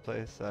this is the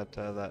place that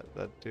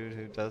that dude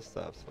who does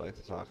stuff likes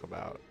to talk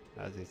about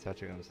as he's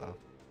touching himself.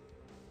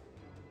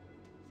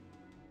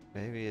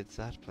 Maybe it's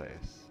that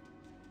place.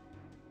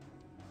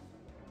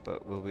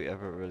 But will we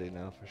ever really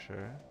know for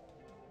sure?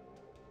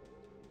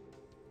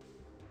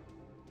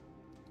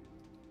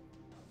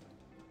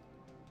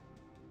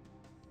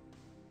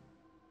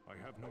 I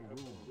have no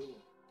room.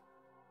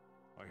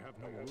 I have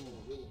no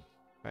room.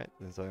 Right,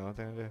 there's only one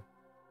thing to do.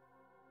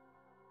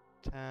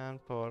 Town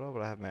portal,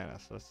 but I have mana,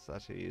 so let's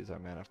actually use our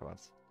mana for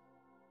once.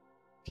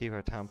 Keep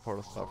our town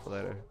portal spot for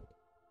later.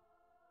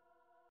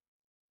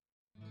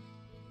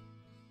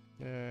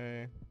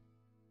 Yay.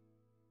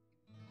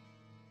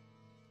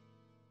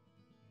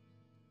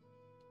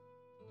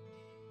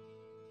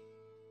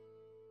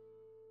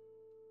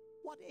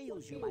 What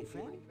ails you, my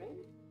friend?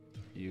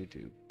 You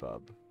do,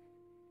 bub.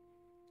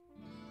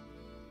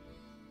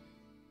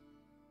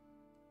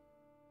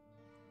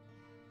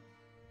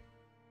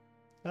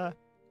 Ah.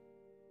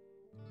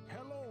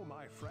 Hello,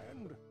 my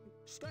friend.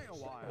 Stay a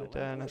while.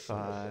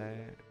 Identify.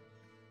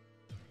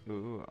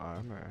 Ooh,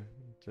 armor.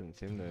 Didn't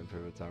seem to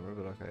improve its armor,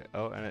 but okay.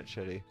 Oh, and it's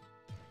shitty.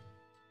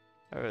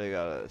 I really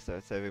gotta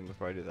start saving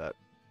before I do that.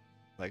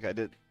 Like I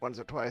did once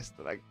or twice,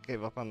 that I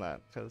gave up on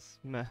that, cause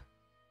meh.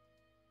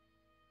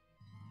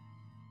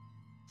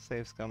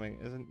 Save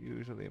scumming isn't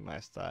usually my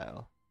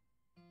style.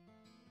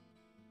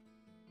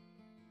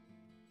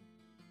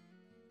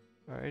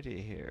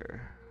 Alrighty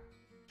here.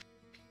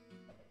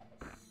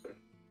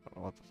 Don't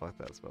know what the fuck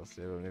that's supposed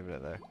to do, I'm leaving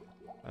it there.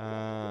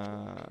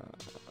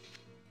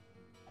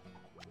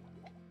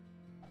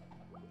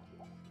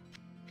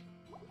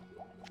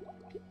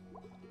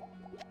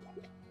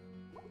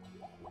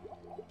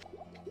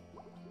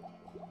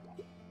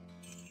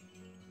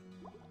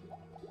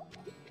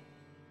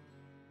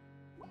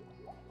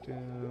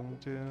 Doom,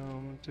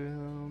 doom,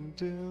 doom,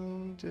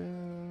 doom,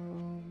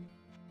 doom.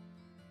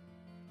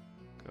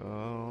 Go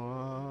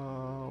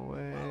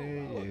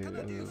away,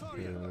 you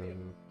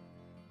poop.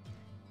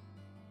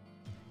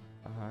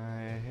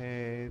 I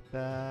hate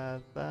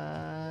that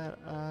that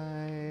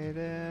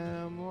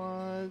item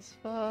was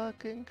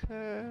fucking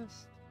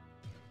cursed.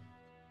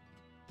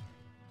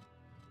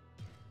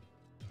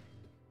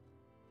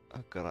 A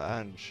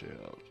grand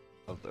shield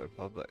of the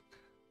Republic.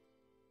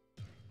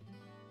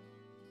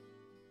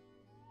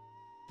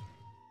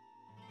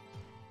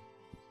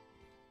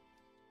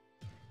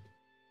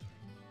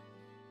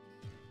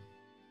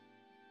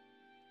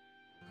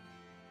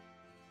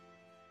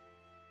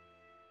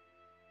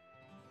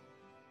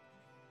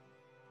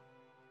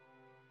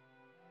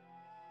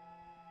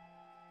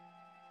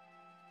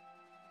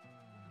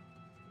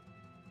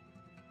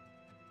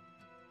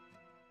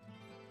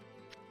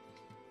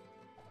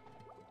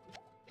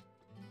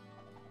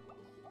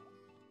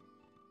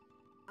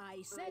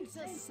 I sense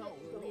a soul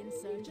in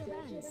search of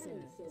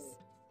answers.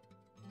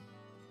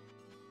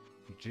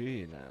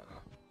 Gee now.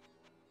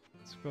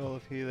 Scroll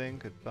of healing,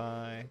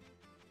 goodbye.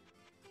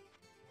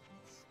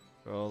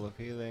 Scroll of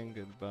healing,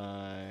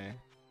 goodbye.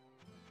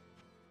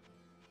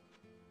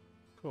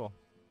 Cool.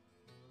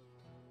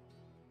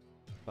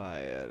 Buy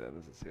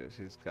items, let's see what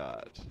she's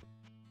got.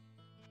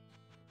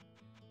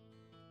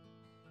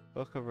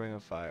 Book of Ring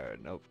of Fire,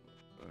 nope.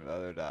 I'd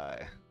rather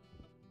die.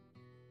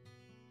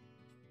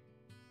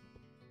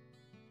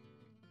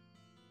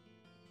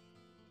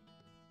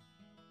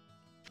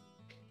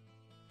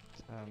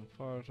 Town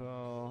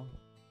portal.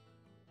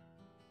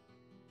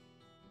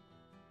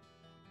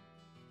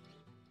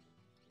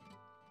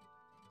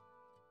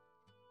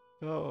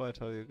 Go, I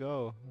told you,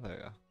 go. There you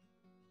go.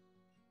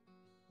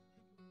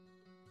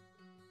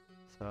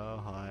 So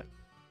hot.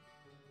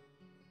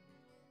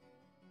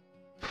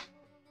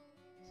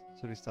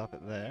 Should we stop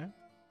it there?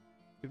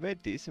 We've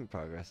made decent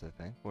progress, I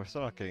think. We're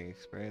still not getting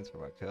experience from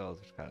our kills,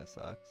 which kind of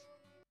sucks.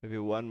 Maybe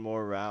one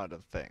more round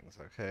of things,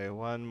 okay?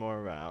 One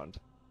more round.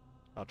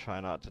 I'll try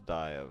not to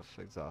die of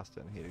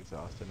exhaustion, heat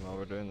exhaustion while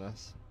we're doing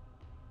this.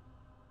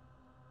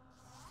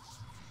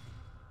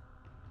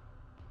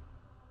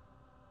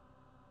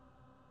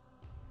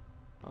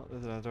 Oh,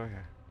 there's another door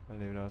here. I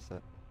didn't even notice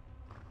that.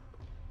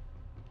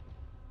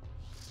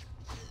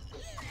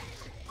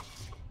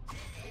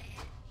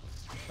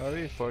 Are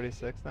we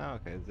 46 now?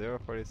 Okay,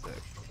 046.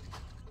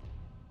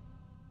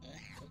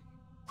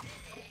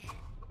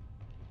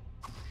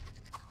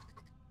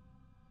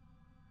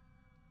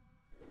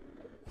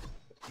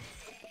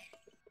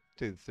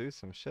 Dude threw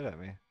some shit at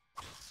me.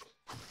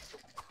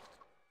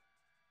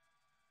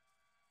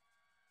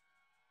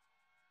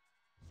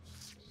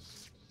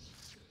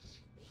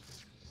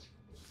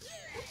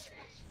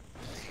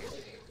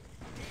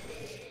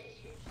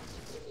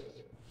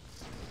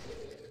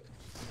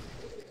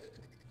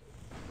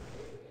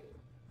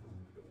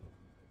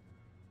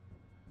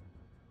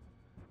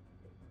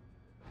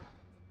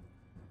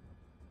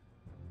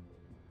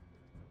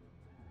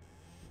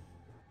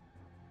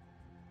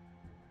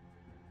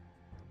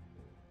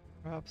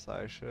 Perhaps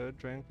I should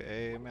drink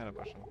a mana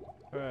potion.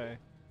 Hooray.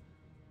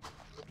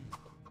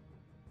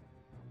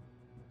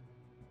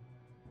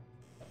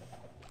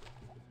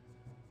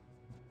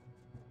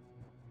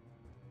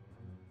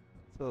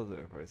 Still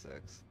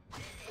 0.46.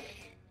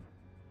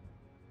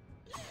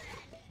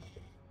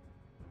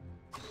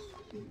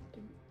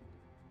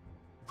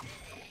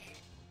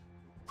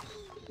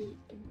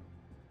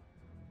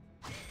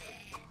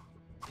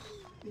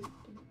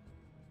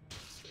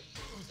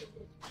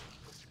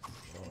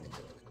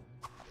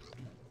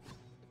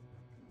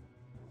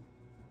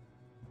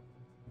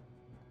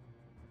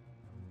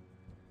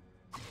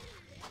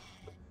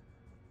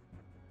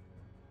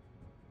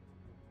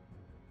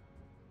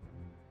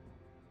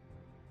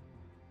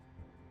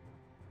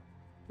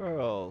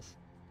 Pearls.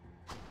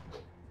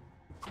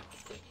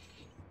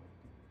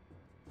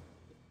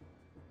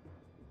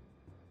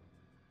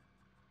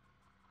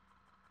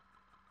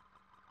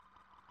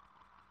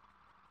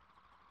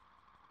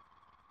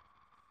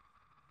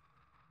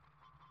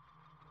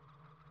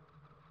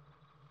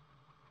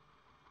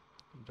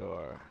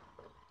 Door.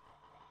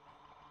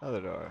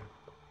 Another door.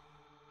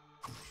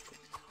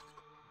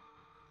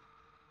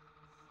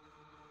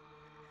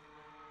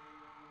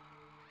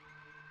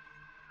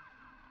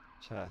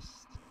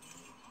 Chest.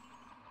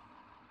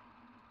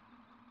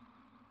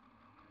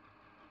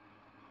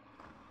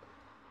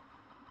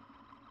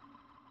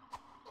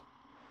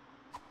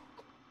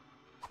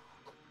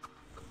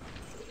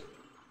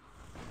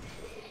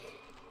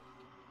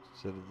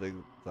 Should have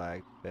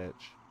zigzagged, bitch.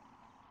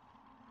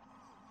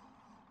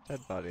 Dead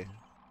body.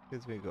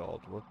 Gives me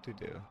gold. What to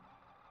do?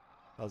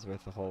 That was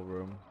worth the whole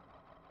room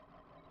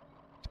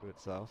to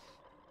itself.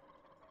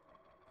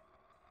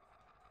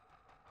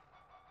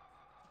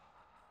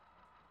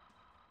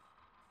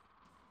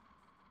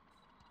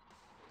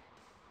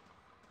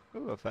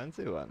 Ooh, a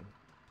fancy one.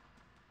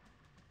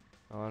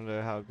 I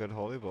wonder how good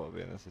Holy Bolt will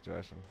be in this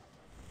situation.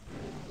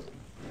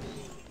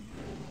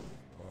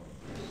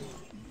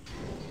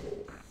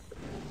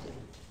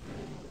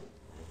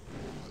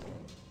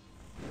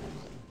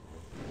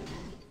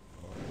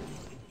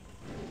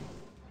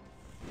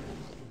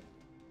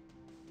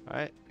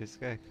 Alright, piece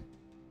of cake.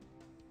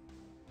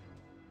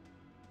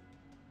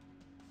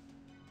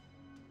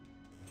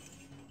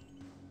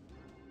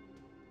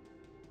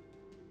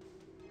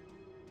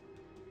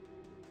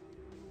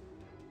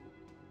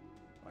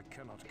 I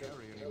cannot carry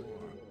anymore.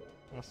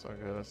 That's not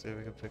good. Let's see if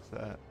we can fix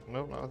that.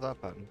 Nope, not with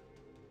that button.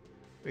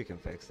 We can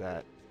fix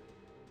that.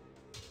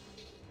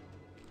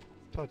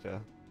 Told ya.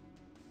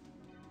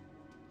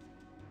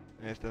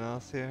 Anything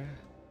else here?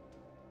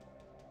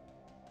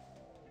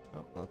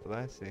 Oh, not that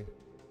I see.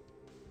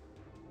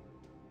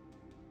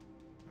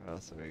 Where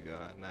else are we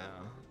going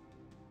now?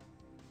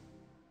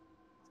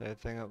 So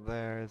everything up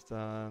there is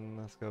done.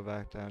 Let's go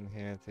back down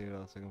here and see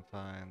what else we can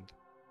find.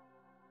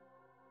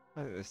 I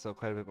think there's still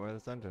quite a bit more of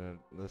this dungeon,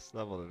 this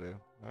level to do.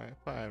 Alright,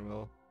 fine,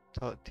 we'll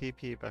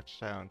TP back to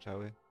town, shall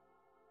we?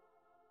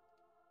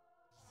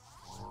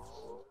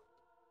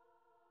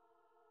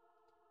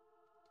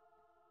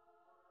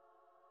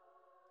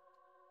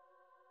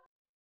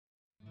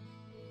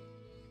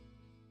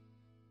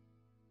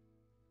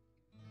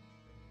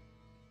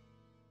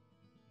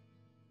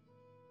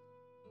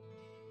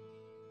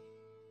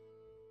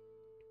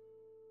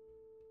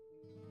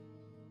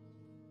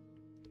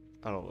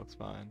 That all looks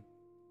fine.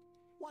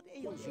 What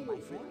ails you, my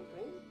friend?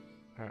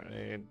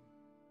 Apparently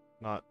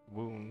not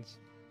wounds.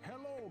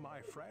 Hello,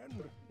 my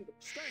friend.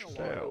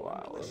 Stay a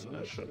while and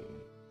listen.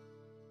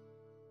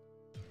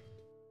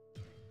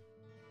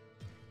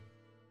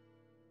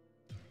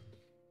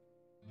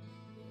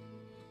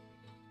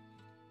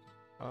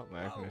 Oh,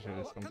 my air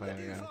conditioner is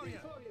complaining again.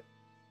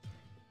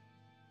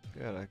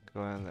 Good, I can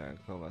go in there and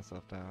cool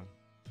myself down.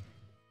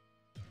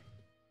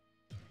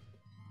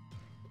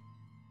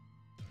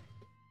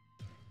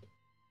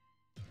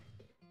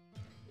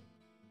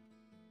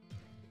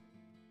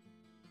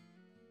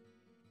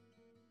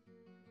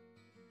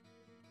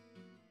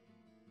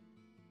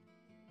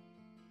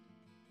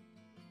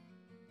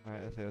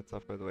 Alright, let's see what's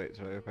up with the weight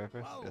show your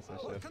purpose. Yes, I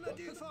should. What can I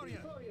do for you?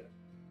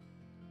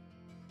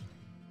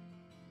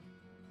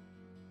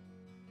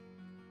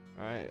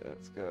 Alright,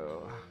 let's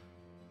go.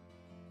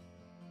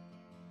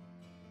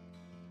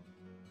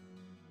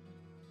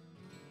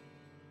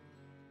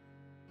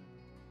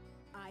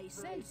 I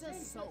sense a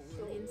soul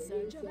in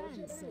search of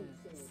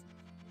answers.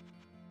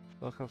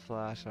 Look of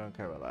flash, I don't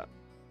care about that.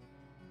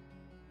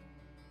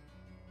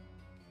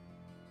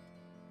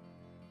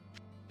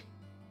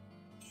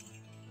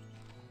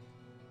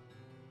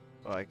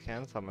 Well, I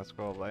can summon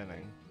Scroll of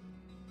Lightning.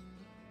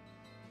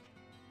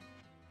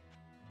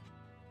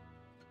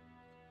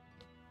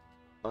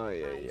 Oh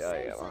yeah,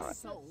 yeah. A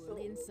soul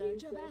in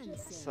search of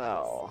answers.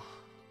 So,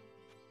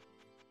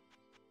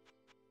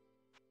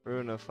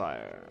 Rune of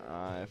Fire.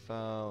 I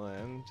fell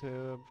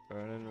into a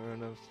burning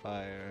rune of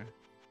fire.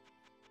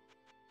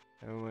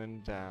 It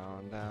went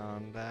down,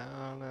 down,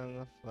 down, and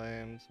the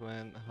flames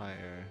went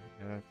higher.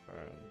 And it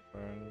burned,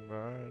 burned,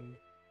 burned.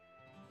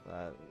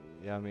 That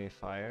yummy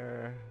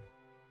fire.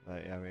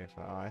 That yummy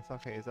fire. Oh, I still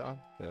can't use that one?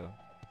 Too.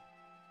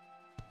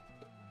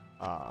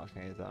 Oh,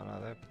 can I use that one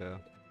out there? Poo.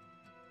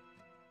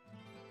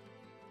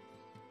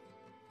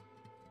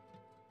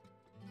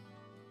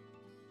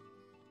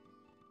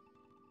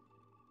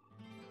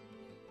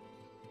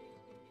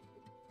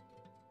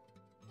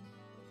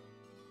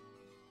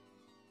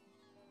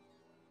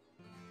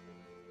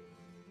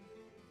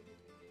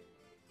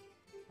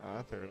 Oh,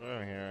 that's what we're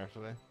doing here,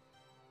 actually.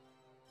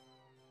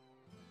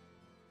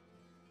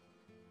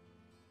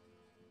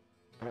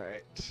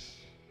 Alright.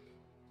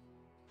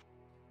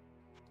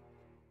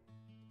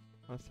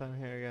 What's down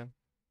here again?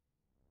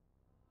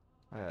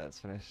 Oh yeah, let's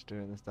finish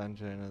doing this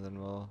dungeon and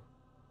then we'll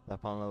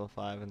step on level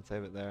 5 and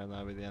save it there and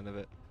that'll be the end of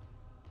it.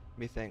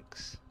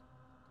 Methinks.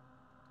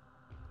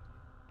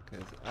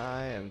 Because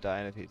I am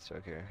dying of heat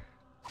stroke here.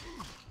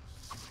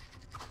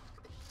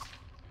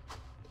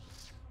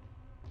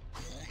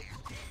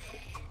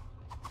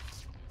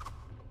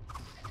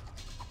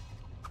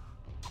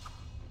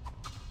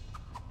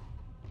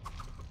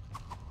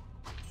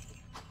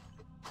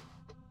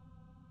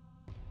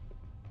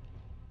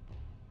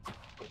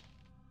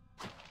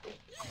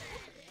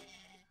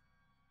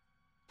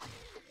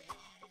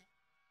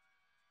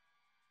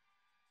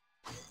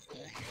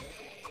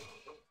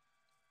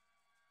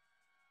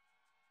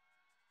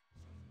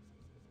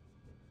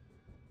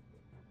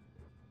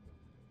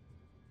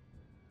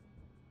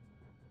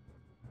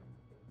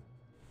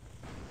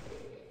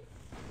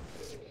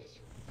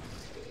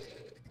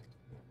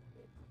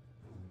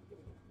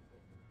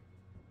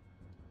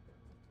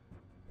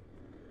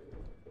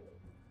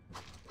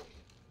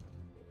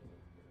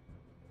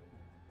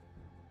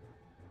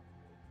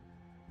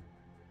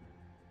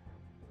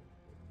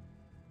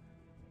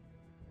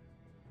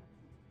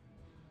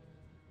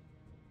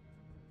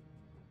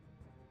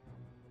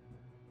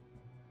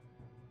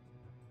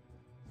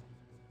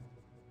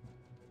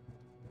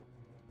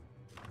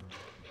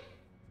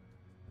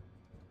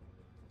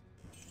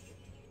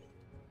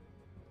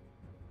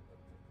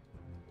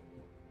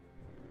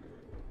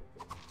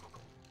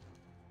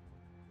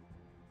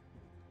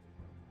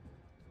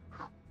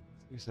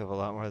 We still have a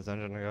lot more of this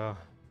dungeon to go.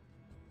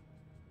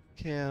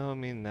 Kill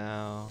me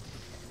now.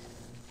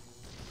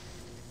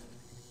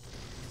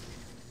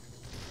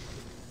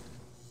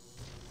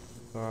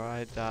 Before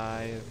I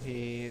die of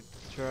heat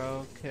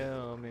stroke,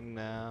 kill me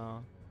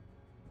now.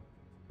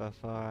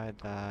 Before I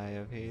die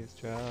of heat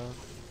stroke.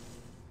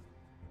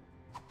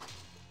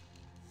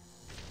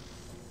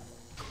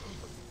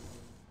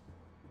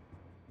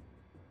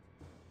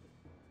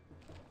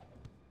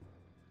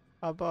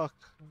 A book.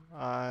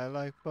 I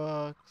like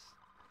books.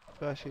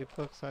 Especially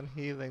books on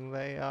healing,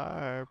 they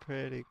are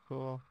pretty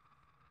cool.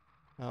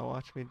 Now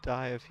watch me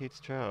die of heat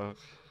stroke.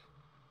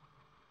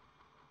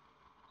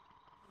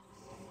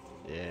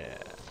 Yeah.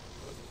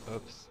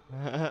 Oops.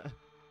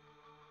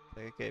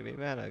 They gave me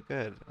mana,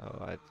 good.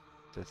 Oh, I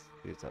just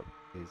used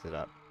it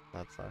up.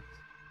 That sucks.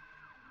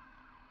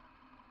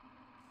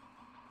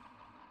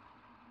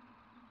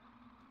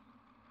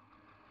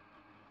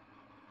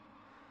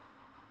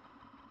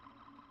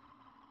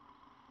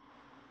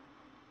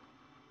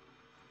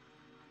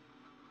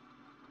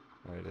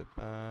 I did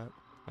that.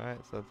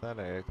 Alright, so that's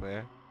that area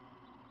clear.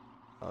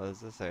 Oh,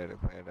 there's this area to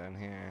clear down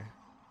here.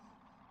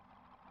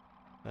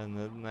 And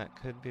then that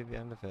could be the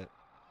end of it.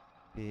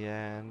 The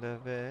end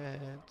of it.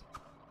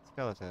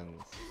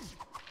 Skeletons.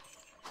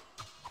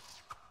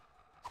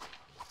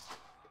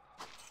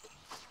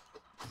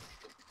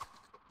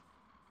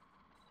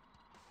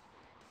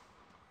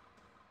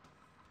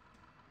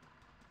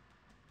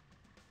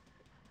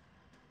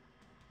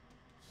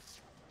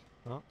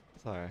 Oh,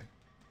 sorry.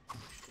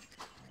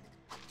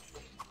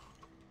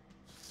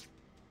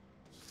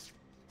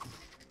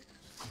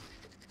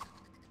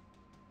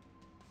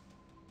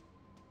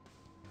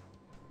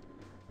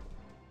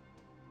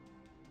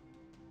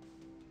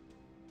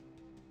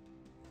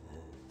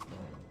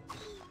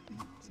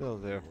 Still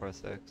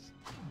 046.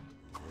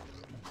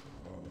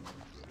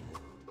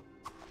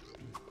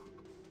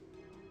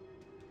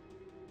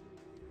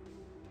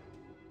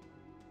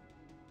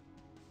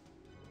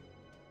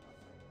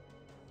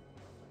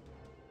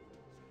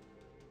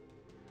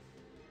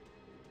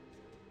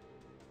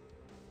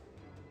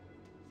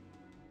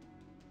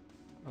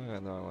 I'm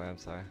going the wrong way, I'm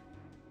sorry.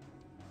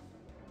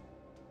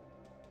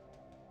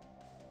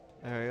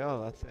 There we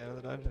go, that's the end of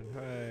the dungeon,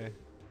 hooray.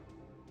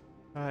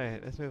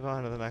 Alright, let's move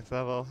on to the next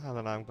level, and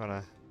then I'm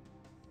gonna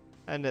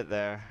end it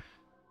there.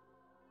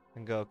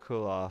 And go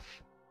cool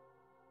off.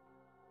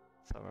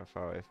 Somewhere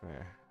far away from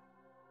here.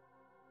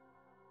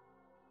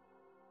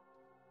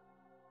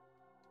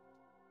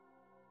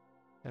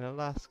 In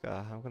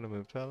Alaska, I'm gonna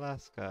move to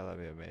Alaska, that'd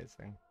be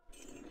amazing.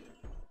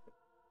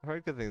 I've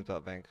heard good things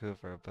about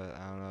Vancouver, but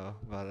I don't know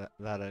about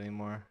that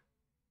anymore.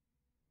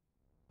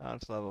 On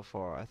to level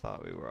 4, I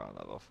thought we were on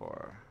level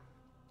 4.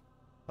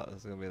 Thought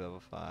this was gonna be level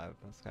 5,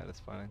 that's kinda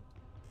funny.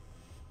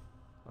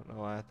 Don't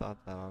know why I thought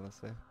that,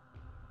 honestly.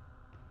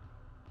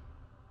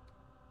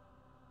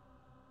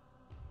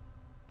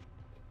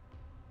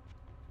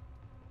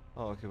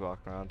 Oh, I'll keep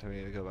walking around till we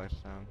need to go back to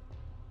town.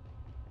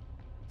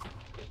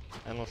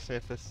 And we'll see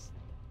if this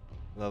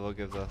level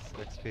gives us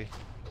XP.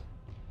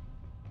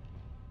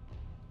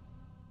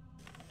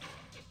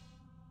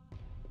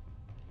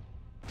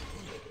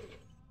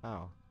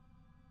 Wow.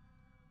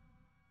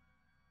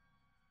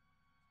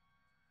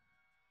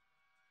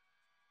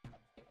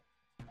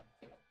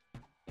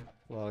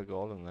 A lot of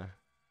gold in there.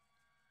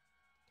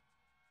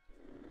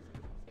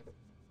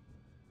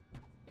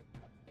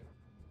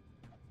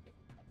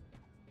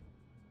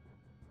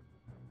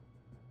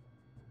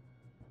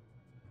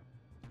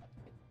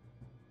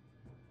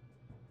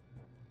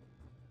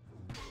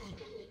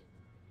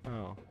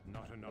 Oh.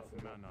 Not enough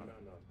mana.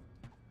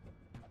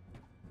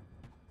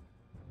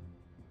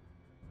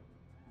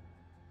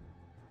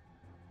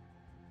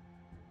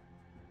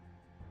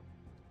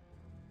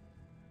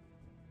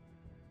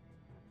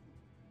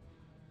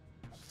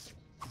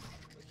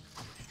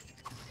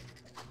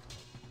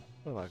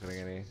 I'm not getting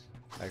any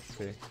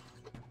XP.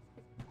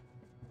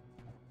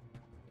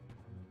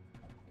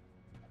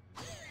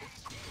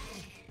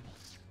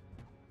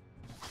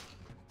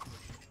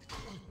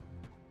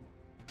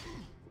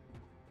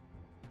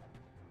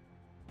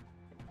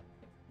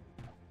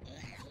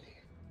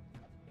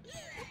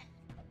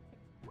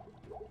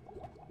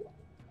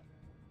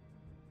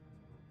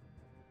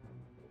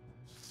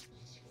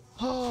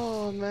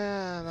 Oh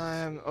man, I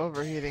am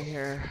overheating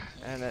here,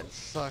 and it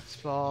sucks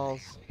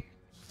balls.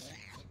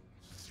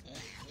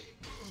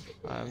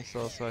 I'm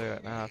so sweaty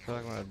right now. I feel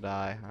like I'm gonna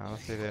die. I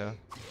honestly do.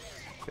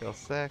 Feel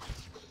sick.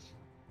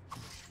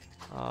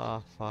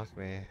 Oh, fuck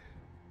me.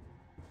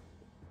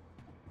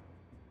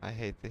 I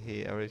hate the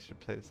heat. I really should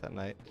play this at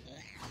night.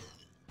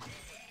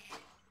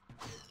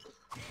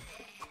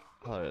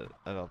 Oh,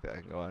 I don't think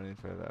I can go any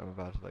further. I'm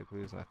about to like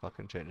lose my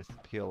fucking chin. Just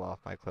peel off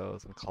my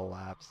clothes and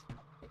collapse.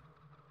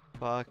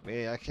 Fuck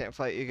me. I can't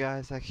fight you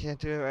guys. I can't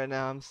do it right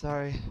now. I'm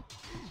sorry.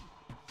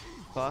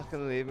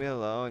 Fucking leave me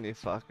alone, you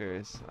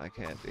fuckers. I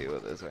can't deal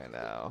with this right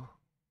now.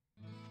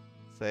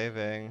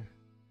 Saving.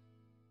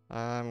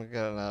 I'm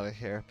getting out of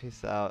here.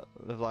 Peace out.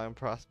 Live long and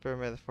prosper.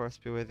 May the force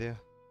be with you.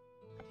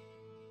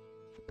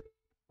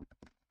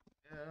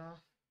 Yeah.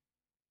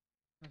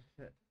 Stop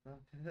it.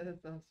 Stop it.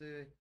 Stop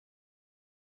it.